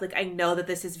fucked it up. Like, I know that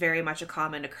this is very much a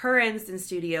common occurrence in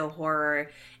studio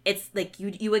horror. It's like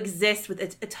you exist with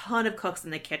a ton of cooks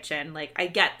in the kitchen. Like, I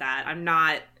get that. I'm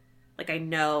not like, I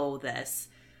know this,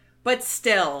 but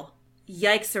still,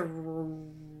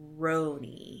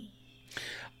 yikes-a-roni.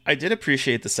 I did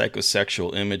appreciate the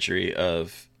psychosexual imagery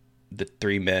of the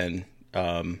three men.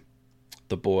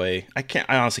 The boy, I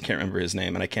honestly can't remember his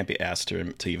name, and I can't be asked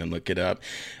to even look it up,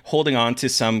 holding on to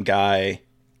some guy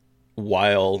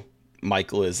while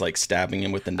Michael is like stabbing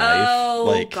him with a knife. Oh,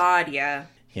 like, God, yeah.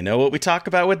 You know what we talk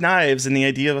about with knives and the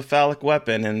idea of a phallic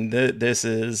weapon, and this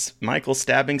is Michael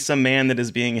stabbing some man that is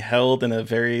being held in a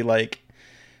very like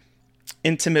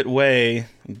intimate way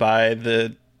by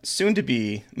the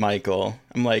soon-to-be Michael.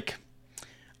 I'm like,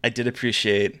 I did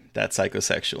appreciate that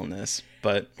psychosexualness.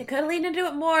 But they could have leaned into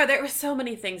it more. There were so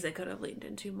many things they could have leaned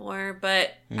into more.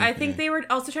 But I think they were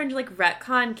also trying to like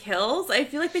retcon kills. I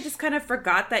feel like they just kind of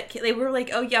forgot that they were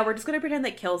like, oh yeah, we're just going to pretend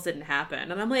that kills didn't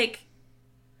happen. And I'm like,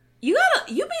 you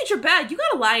made your bed. You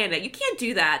gotta lie in it. You can't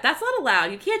do that. That's not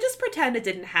allowed. You can't just pretend it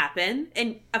didn't happen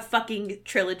in a fucking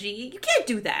trilogy. You can't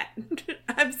do that.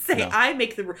 I'm saying, no. I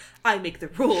make the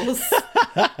rules.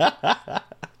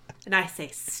 And I say,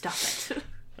 stop it.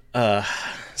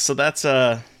 So that's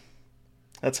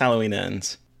Halloween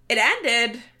Ends. It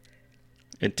ended.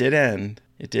 It did end.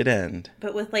 It did end.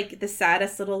 But with like the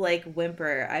saddest little like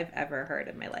whimper I've ever heard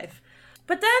in my life.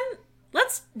 But then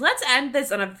let's end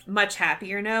this on a much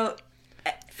happier note.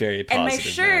 Very positive. And my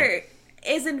shirt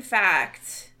is in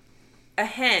fact a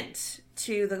hint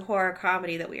to the horror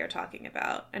comedy that we are talking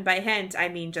about. And by hint, I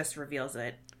mean just reveals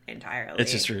it entirely. It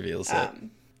just reveals it.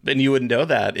 And you wouldn't know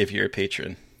that if you're a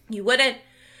patron. You wouldn't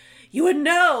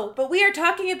know. But we are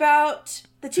talking about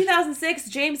the 2006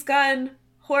 James Gunn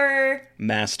horror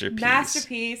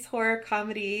masterpiece horror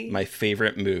comedy. My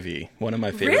favorite movie. One of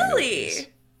my favorite movies. Really?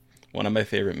 One of my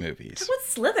favorite movies. Talk about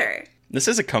Slither. This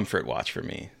is a comfort watch for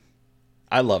me.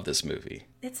 I love this movie.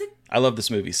 I love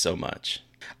this movie so much.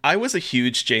 I was a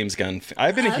huge James Gunn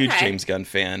I've been a huge James Gunn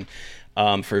fan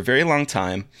for a very long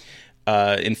time.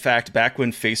 In fact, back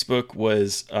when Facebook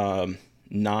was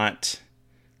not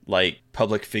like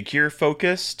public figure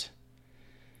focused,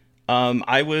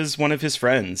 I was one of his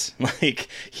friends. Like,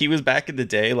 he was back in the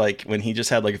day, like when he just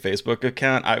had like a Facebook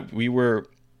account. We were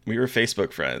We were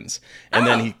Facebook friends. And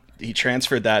then he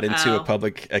transferred that into a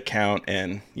public account,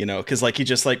 and, you know, because like he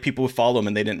just like people would follow him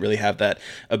and they didn't really have that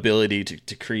ability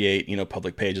to create, you know,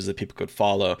 public pages that people could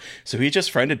follow. So he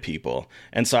just friended people.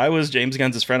 And so I was James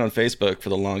Gunn's friend on Facebook for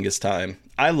the longest time.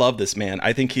 I love this man.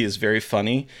 I think he is very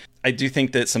funny. I do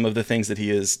think that some of the things that he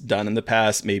has done in the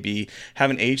past maybe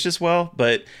haven't aged as well,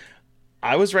 but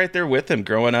I was right there with him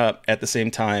growing up at the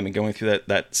same time and going through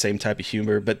that same type of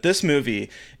humor. But this movie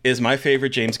is my favorite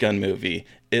James Gunn movie.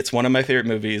 It's one of my favorite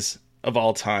movies of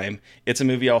all time. It's a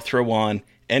movie I'll throw on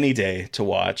any day to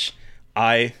watch.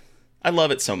 I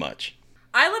love it so much.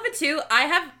 I love it too.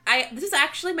 This is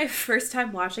actually my first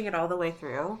time watching it all the way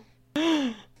through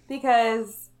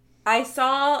because I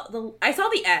saw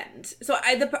the end. So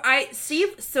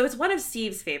so it's one of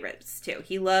Steve's favorites too.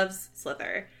 He loves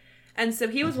Slither. And so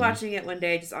he was watching it one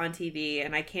day just on TV,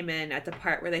 and I came in at the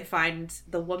part where they find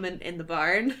the woman in the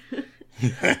barn.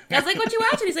 I was like, "What you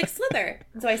watching?" He's like, "Slither."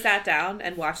 And so I sat down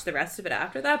and watched the rest of it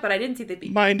after that, but I didn't see the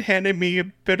Mind handing me a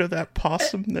bit of that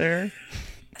possum there?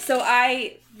 So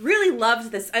I really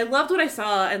loved this. I loved what I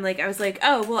saw, and like I was like,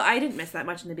 "Oh, well, I didn't miss that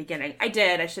much in the beginning." I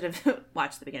did. I should have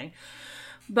watched the beginning.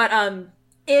 But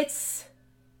it's,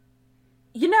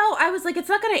 you know, I was like, it's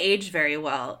not going to age very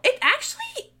well. It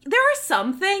actually, there are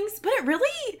some things, but it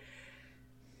really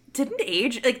didn't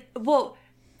age. Like, well,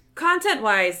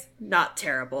 content-wise, not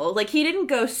terrible. Like, he didn't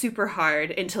go super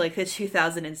hard into, like, the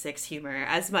 2006 humor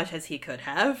as much as he could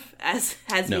have, as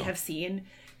we have seen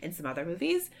in some other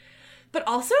movies. But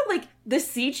also, like, the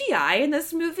CGI in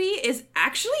this movie is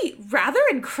actually rather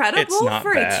incredible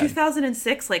for a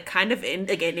 2006, like, kind of an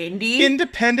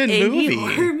independent movie.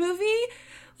 Horror movie.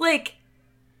 Like,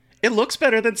 it looks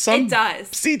better than some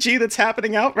CG that's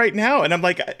happening out right now. And I'm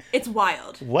like... It's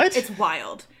wild. What? It's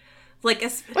wild. Like,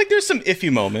 there's some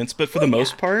iffy moments, but for the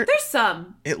most part... There's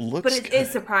some. It looks But it good. is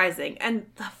surprising. And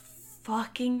the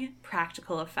fucking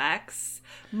practical effects.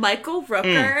 Michael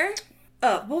Rooker...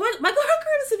 Michael Rooker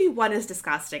in this movie, 1, is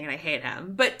disgusting, and I hate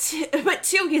him. But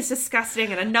 2, he's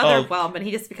disgusting in another realm, and he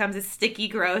just becomes a sticky,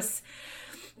 gross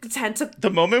tentacle.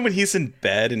 The moment when he's in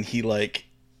bed and he, like,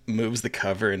 moves the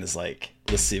cover and is, like,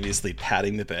 lasciviously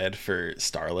patting the bed for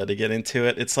Starla to get into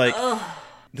it, it's like,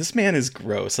 this man is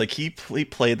gross. Like, he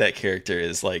played that character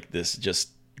as, like, this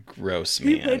just gross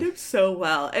man. He played him so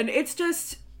well, and it's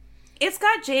just... It's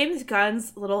got James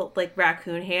Gunn's little, like,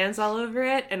 raccoon hands all over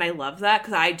it, and I love that,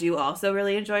 because I do also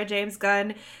really enjoy James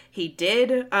Gunn. He did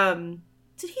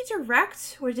he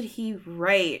direct, or did he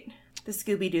write the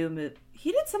Scooby-Doo movie?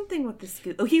 He did something with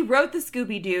the he wrote the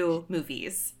Scooby-Doo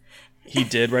movies. He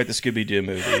did write the Scooby-Doo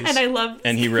movies. And I love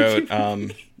And he wrote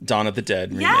Dawn of the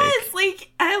Dead remake. Yes, like,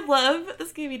 I love the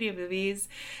Scooby-Doo movies.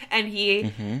 And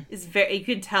he is very, you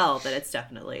can tell that it's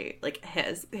definitely, like,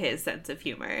 his sense of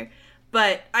humor.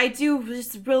 But I do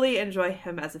just really enjoy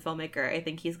him as a filmmaker. I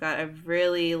think he's got a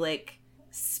really, like,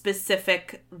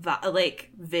 specific, like,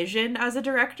 vision as a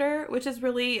director, which is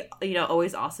really, you know,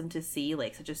 always awesome to see,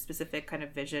 like, such a specific kind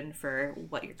of vision for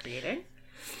what you're creating.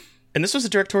 And this was a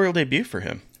directorial debut for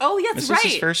him. Oh, yeah, that's right. This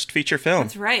was his first feature film.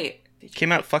 That's right.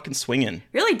 Came out fucking swinging.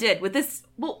 Really did. With this,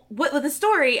 with a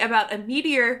story about a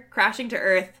meteor crashing to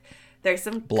Earth, there's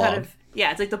some kind of,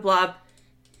 it's like the Blob.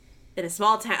 In a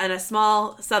small town, in a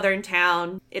small southern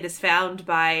town, it is found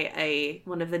by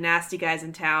one of the nasty guys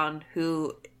in town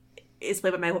who is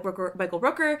played by Michael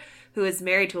Rooker, who is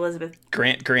married to Elizabeth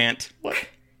Grant. What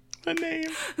a name!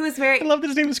 Who is married? I love that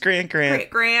his name is Grant.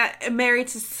 Grant, married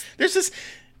to. There's this.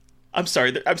 I'm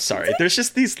sorry. There's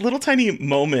just these little tiny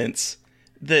moments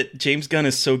that James Gunn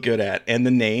is so good at, and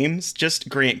the names just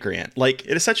Grant. Like,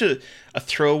 it is such a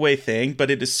throwaway thing,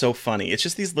 but it is so funny. It's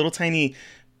just these little tiny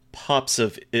pops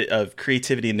of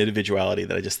creativity and individuality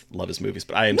that I just love his movies.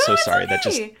 But I am so sorry. Okay. That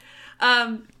just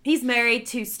he's married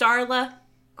to Starla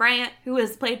Grant, who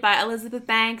is played by Elizabeth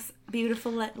Banks.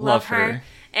 Beautiful, love her.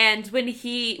 And when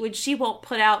she won't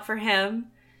put out for him,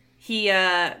 he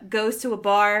goes to a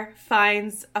bar,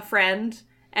 finds a friend,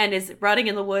 and is running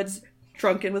in the woods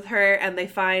drunken with her, and they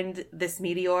find this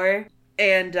meteor,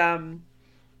 and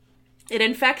it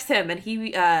infects him, and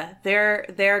he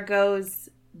there goes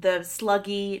the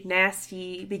sluggy,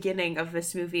 nasty beginning of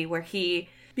this movie, where he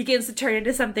begins to turn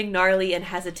into something gnarly and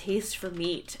has a taste for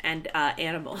meat and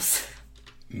animals.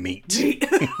 Meat. Just in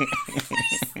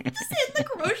the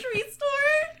grocery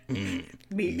store.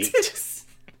 Meat.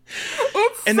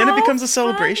 And then it becomes a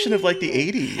celebration of, like, the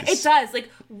 80s. It does. Like,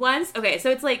 once, okay, so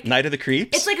it's like Night of the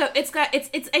Creeps. It's like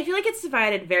I feel like it's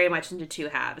divided very much into two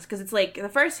halves, because it's like the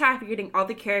first half you're getting all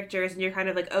the characters and you're kind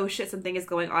of like, oh shit, something is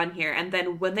going on here, and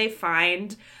then when they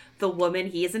find the woman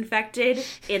he is infected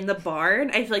in the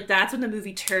barn, I feel like that's when the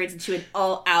movie turns into an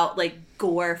all-out, like,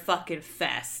 gore fucking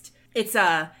fest.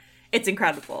 It's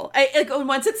incredible.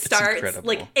 Once it starts,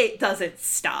 like, it doesn't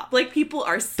stop. Like, people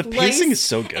are sliced. The pacing is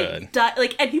so good.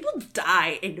 And people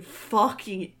die in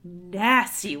fucking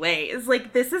nasty ways.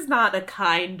 Like, this is not a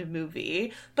kind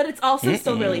movie, but it's also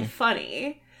still really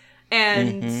funny.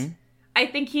 And I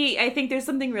think there's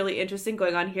something really interesting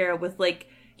going on here with, like,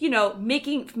 you know,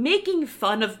 making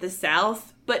fun of the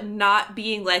South, but not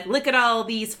being like, look at all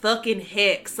these fucking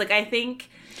hicks. Like, I think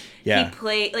he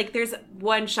played, like, there's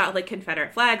one shot, like,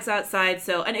 Confederate flags outside.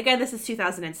 So, and again, this is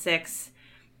 2006.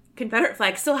 Confederate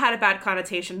flags still had a bad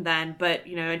connotation then, but,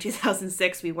 you know, in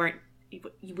 2006,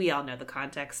 we all know the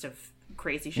context of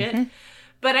crazy shit.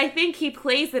 But I think he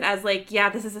plays it as, like,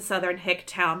 yeah, this is a Southern hick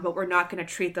town, but we're not going to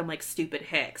treat them like stupid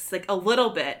hicks. Like, a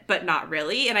little bit, but not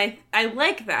really. And I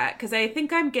like that, because I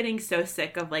think I'm getting so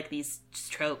sick of, like, these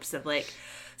tropes of, like,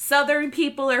 Southern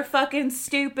people are fucking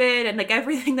stupid, and, like,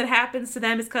 everything that happens to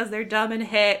them is because they're dumb and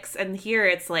hicks. And here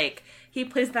it's, like, he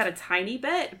plays that a tiny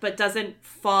bit, but doesn't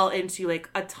fall into, like,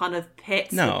 a ton of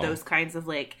pits with those kinds of,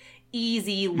 like,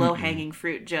 easy, low-hanging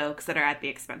fruit jokes that are at the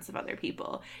expense of other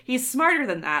people. He's smarter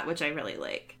than that, which I really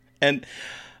like. And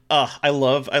I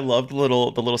love the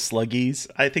little sluggies.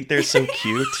 I think they're so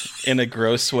cute in a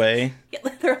gross way.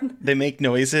 They make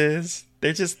noises.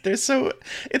 It's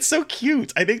so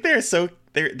cute. I think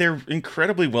they're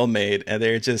incredibly well made, and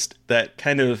they're just that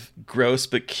kind of gross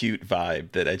but cute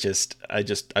vibe that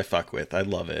I fuck with. I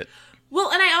love it. Well,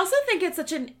 and I also think it's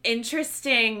such an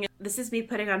interesting, this is me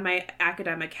putting on my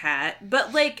academic hat,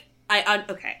 but, like,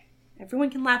 okay, everyone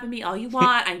can laugh at me all you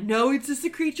want. I know it's just a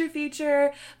creature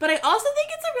feature, but I also think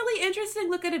it's a really interesting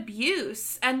look at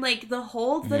abuse and, like, the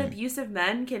holds that abusive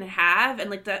men can have, and,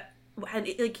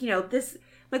 like, you know, this,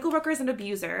 Michael Rooker is an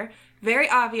abuser, very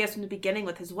obvious from the beginning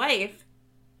with his wife,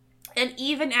 and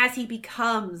even as he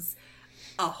becomes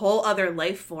a whole other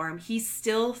life form, he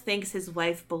still thinks his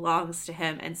wife belongs to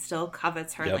him and still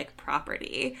covets her like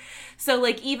property. So,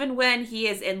 like, even when he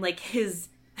is in, like, his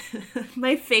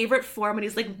my favorite form, when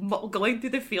he's, like, going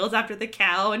through the fields after the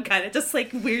cow and kind of just,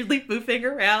 like, weirdly poofing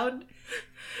around,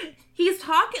 he's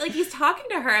talking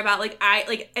to her about, like,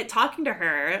 talking to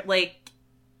her, like,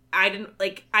 I didn't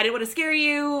want to scare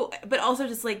you, but also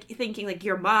just, like, thinking, like,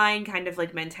 you're mine kind of,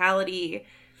 like, mentality.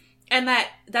 And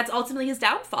that's ultimately his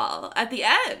downfall at the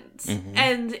end.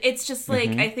 And it's just, like,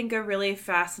 I think a really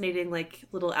fascinating, like,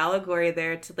 little allegory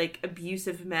there to, like,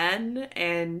 abusive men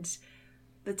and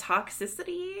the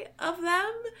toxicity of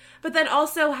them. But then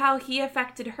also how he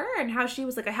affected her and how she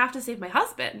was like, I have to save my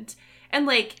husband. And,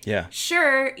 like,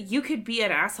 sure, you could be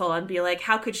an asshole and be like,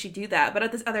 how could she do that? But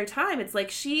at this other time, it's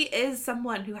like, she is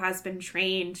someone who has been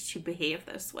trained to behave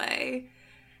this way.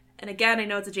 And again, I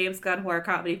know it's a James Gunn horror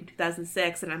comedy from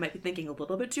 2006, and I might be thinking a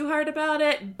little bit too hard about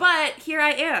it, but here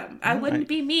I am. I wouldn't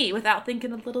be me without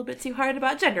thinking a little bit too hard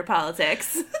about gender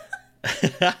politics.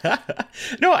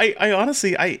 No, I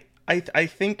honestly, I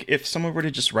think if someone were to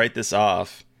just write this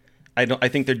off, I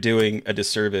think they're doing a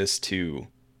disservice to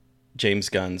James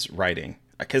Gunn's writing,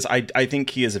 because I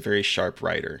think he is a very sharp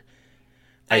writer.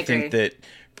 I think that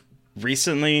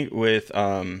recently with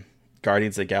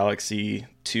Guardians of the Galaxy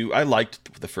 2, I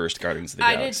liked the first Guardians of the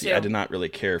Galaxy. I did not really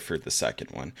care for the second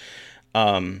one.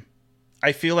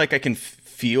 I feel like I can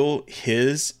feel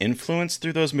his influence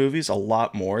through those movies a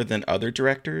lot more than other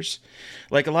directors.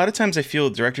 Like, a lot of times I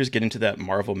feel directors get into that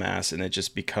Marvel mass and it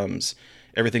just becomes,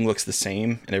 everything looks the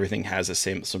same and everything has the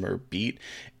same similar beat.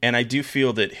 And I do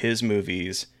feel that his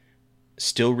movies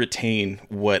still retain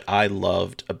what I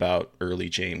loved about early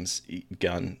James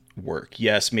Gunn work.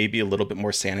 Yes, maybe a little bit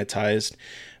more sanitized,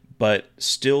 but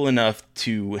still enough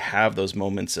to have those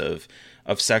moments of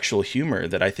sexual humor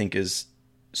that I think is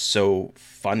so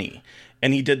funny.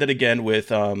 And he did that again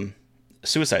with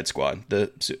Suicide Squad,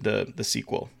 the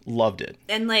sequel. Loved it.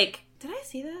 And, like, did I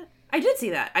see that? I did see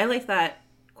that. I liked that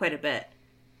quite a bit.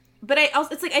 But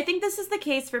it's like, I think this is the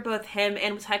case for both him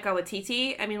and Taika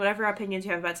Waititi. I mean, whatever opinions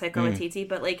you have about Taika Waititi,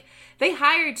 but, like, they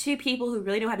hired two people who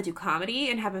really know how to do comedy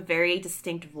and have a very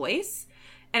distinct voice.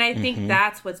 And I think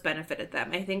that's what's benefited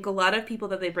them. I think a lot of people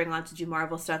that they bring on to do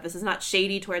Marvel stuff, this is not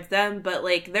shady towards them, but,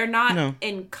 like, they're not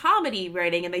in comedy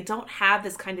writing, and they don't have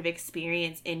this kind of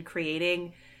experience in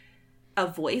creating a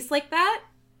voice like that.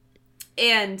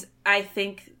 And I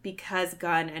think because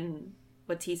Gunn and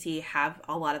Waititi have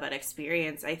a lot of that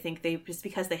experience, I think just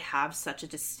because they have such a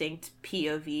distinct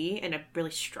POV and a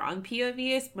really strong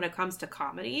POV when it comes to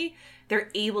comedy, they're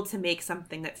able to make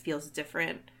something that feels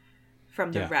different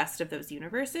from the rest of those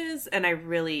universes, and I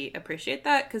really appreciate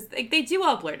that because like, they do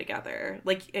all blur together.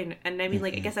 Like, and I mean,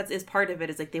 like, I guess is part of it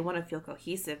is like they want to feel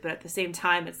cohesive, but at the same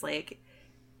time, it's like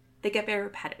they get very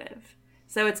repetitive.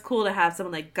 So it's cool to have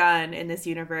someone like Gunn in this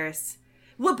universe.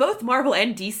 Well, both Marvel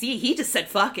and DC, he just said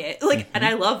fuck it, like, and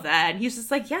I love that. And he's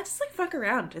just like, yeah, just like fuck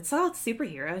around. It's all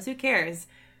superheroes. Who cares?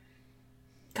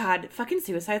 God, fucking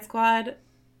Suicide Squad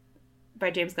by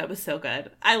James Gunn was so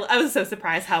good. I was so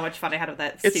surprised how much fun I had with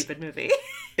that stupid movie.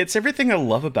 It's everything I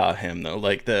love about him, though.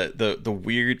 Like the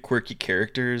weird, quirky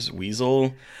characters,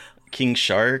 Weasel, King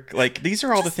Shark. Like, these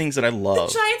are all the things that I love.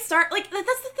 The giant star, like, that's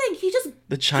the thing. He just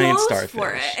the giant goes starfish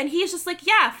for it, and he's just like,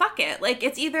 yeah, fuck it. Like,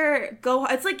 it's either go.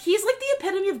 It's like he's like the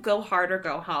epitome of go hard or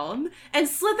go home, and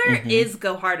Slither is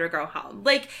go hard or go home.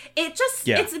 Like, it just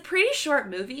it's a pretty short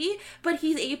movie, but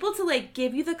he's able to like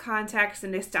give you the context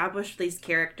and establish these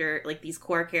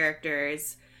core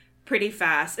characters pretty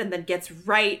fast, and then gets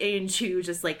right into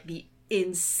just like the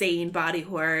insane body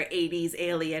horror 80s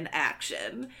alien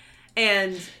action.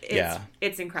 And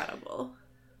it's incredible.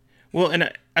 Well,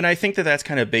 and I think that's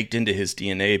kind of baked into his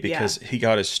DNA because he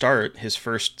got his start. His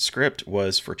first script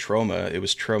was for Troma. It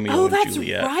was Tromeo and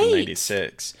Juliet from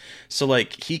 96. So,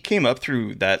 like, he came up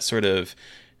through that sort of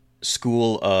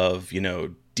school of, you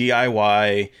know,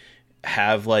 DIY,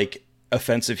 have, like,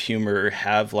 offensive humor,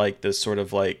 have, like, this sort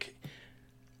of, like,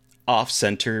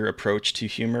 off-center approach to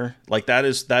humor. Like, that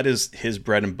is his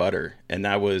bread and butter. And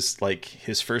that was, like,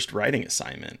 his first writing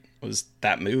assignment was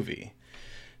that movie.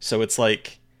 So it's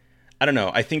like, I don't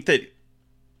know. I think that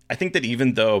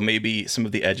even though maybe some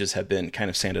of the edges have been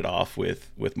kind of sanded off with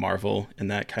Marvel in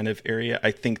that kind of area, I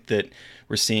think that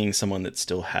we're seeing someone that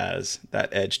still has that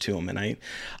edge to him. And I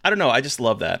don't know. I just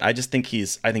love that. I think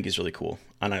he's really cool,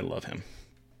 and I love him.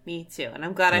 Me too. And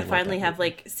I'm glad I finally have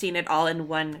like seen it all in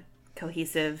one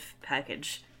cohesive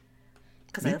package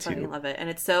because I fucking love it. And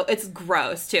it's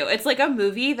gross too. It's like a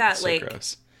movie that so like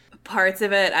gross. Parts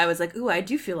of it I was like, ooh, I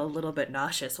do feel a little bit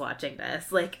nauseous watching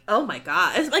this. Like, oh my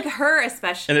god, it's like her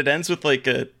especially. And it ends with like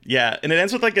a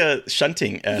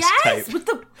Shunting-esque type. With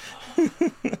the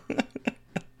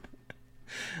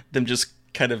them just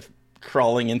kind of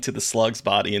crawling into the slug's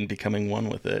body and becoming one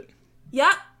with it.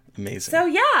 Yeah. Amazing. So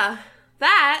yeah,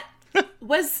 that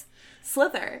was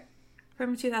Slither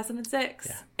from 2006.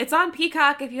 Yeah. It's on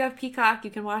Peacock. If you have Peacock,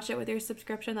 you can watch it with your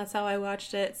subscription. That's how I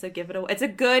watched it. So give it a. It's a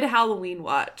good Halloween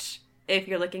watch if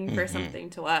you're looking for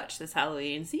something to watch this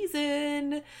Halloween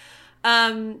season.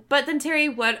 But then Terry,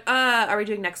 what are we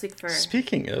doing next week for?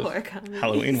 Speaking of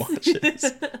Halloween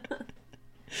watches.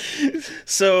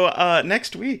 So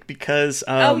next week, because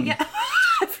oh yeah,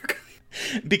 I forgot.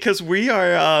 Because we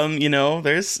are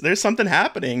there's something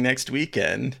happening next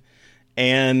weekend.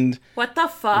 And what the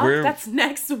fuck? That's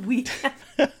next week.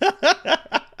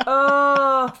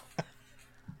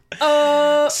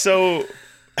 So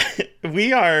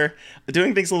we are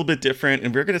doing things a little bit different,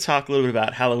 and we're going to talk a little bit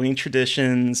about Halloween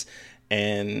traditions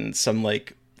and some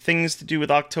like things to do with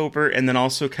October, and then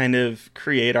also kind of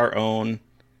create our own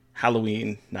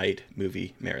Halloween night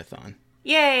movie marathon.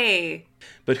 Yay!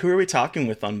 But who are we talking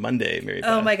with on Monday, Mary Beth?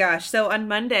 Oh my gosh. So on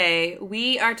Monday,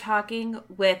 we are talking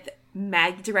with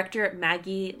director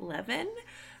Maggie Levin,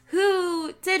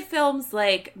 who did films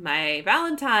like My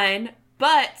Valentine,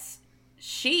 but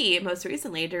she most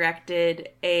recently directed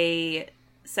a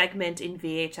segment in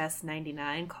VHS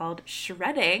 99 called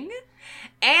Shredding.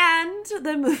 And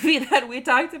the movie that we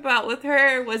talked about with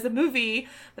her was a movie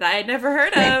that I had never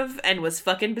heard of and was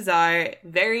fucking bizarre.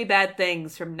 Very Bad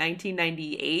Things from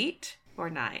 1998 or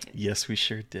 9. Yes, we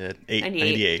sure did.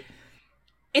 98.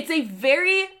 It's a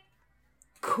very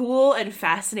cool and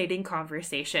fascinating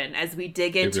conversation as we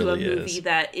dig into a movie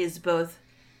that is both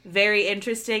very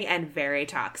interesting and very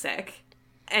toxic.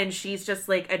 And she's just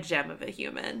like a gem of a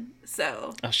human.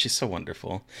 So she's so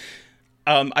wonderful.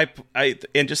 And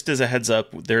just as a heads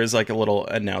up, there is like a little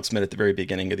announcement at the very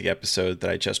beginning of the episode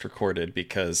that I just recorded,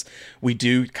 because we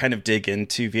do kind of dig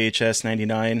into VHS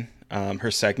 99, her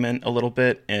segment a little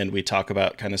bit, and we talk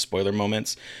about kind of spoiler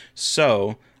moments.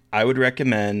 So I would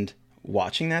recommend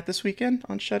watching that this weekend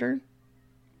on Shudder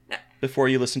before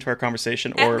you listen to our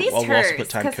conversation, or we'll also put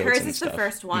time codes hers and is stuff. The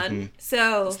first one,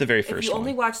 so it's the very first if you one.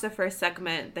 only watch the first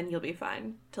segment, then you'll be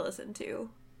fine to listen to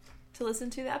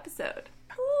the episode.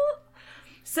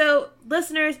 So,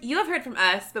 listeners, you have heard from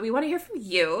us, but we want to hear from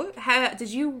you.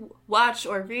 Did you watch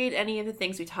or read any of the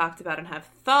things we talked about and have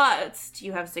thoughts? Do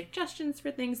you have suggestions for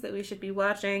things that we should be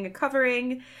watching and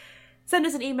covering? Send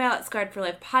us an email at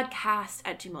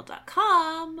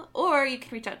scarredforlifepodcast@gmail.com, or you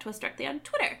can reach out to us directly on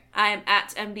Twitter. I am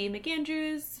at MB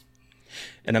McAndrews.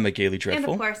 And I'm a Gaily Dreadful.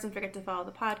 And of course, don't forget to follow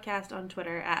the podcast on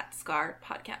Twitter at Scarred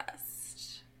Podcast.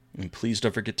 And please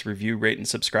don't forget to review, rate, and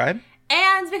subscribe.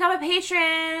 And become a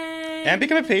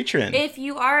patron. If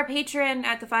you are a patron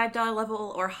at the $5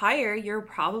 level or higher, you're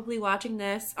probably watching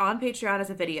this on Patreon as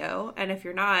a video. And if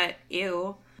you're not,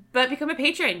 ew. But become a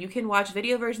patron. You can watch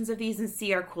video versions of these and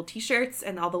see our cool t-shirts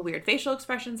and all the weird facial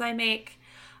expressions I make.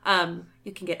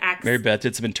 You can get access. Mary Beth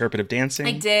did some interpretive dancing.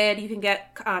 I did. You can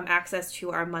get access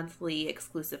to our monthly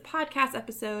exclusive podcast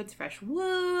episodes, Fresh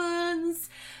Wounds.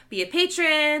 Be a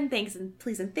patron. Thanks and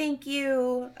please and thank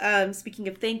you. Speaking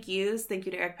of thank yous, thank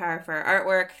you to Eric Power for our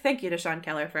artwork. Thank you to Sean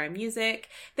Keller for our music.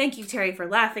 Thank you, Terry, for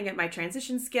laughing at my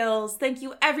transition skills. Thank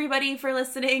you, everybody, for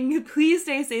listening. Please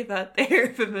stay safe out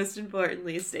there, but most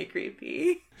importantly, stay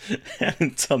creepy. And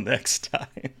until next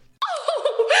time.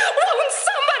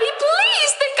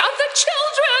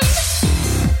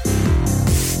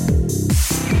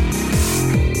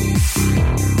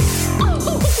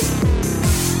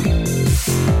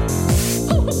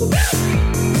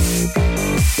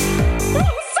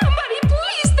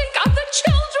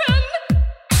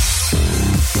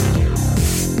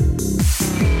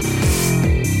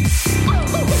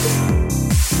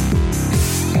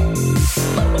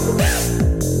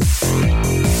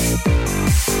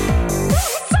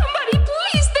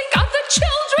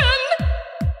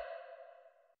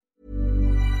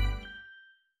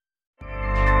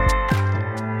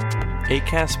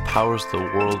 Acast powers the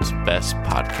world's best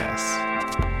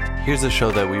podcasts. Here's a show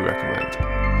that we recommend.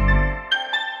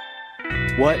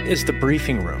 What is The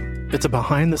Briefing Room? It's a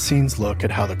behind-the-scenes look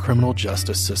at how the criminal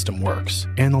justice system works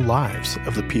and the lives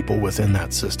of the people within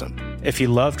that system. If you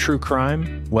love true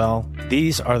crime, well,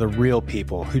 these are the real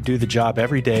people who do the job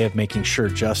every day of making sure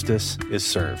justice is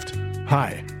served.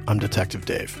 Hi, I'm Detective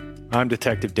Dave. I'm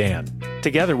Detective Dan.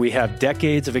 Together, we have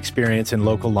decades of experience in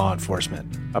local law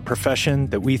enforcement, a profession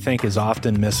that we think is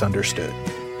often misunderstood.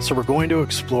 So we're going to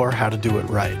explore how to do it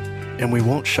right, and we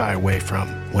won't shy away from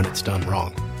when it's done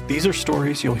wrong. These are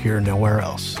stories you'll hear nowhere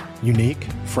else. Unique,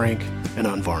 frank, and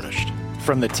unvarnished.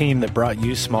 From the team that brought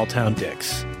you Small Town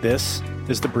Dicks, this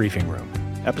is The Briefing Room.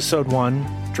 Episode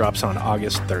 1 drops on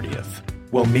August 30th.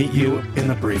 We'll meet you in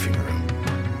the briefing room.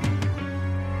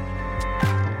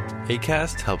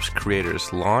 Acast helps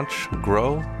creators launch,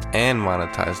 grow, and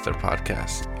monetize their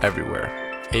podcasts everywhere.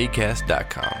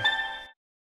 Acast.com.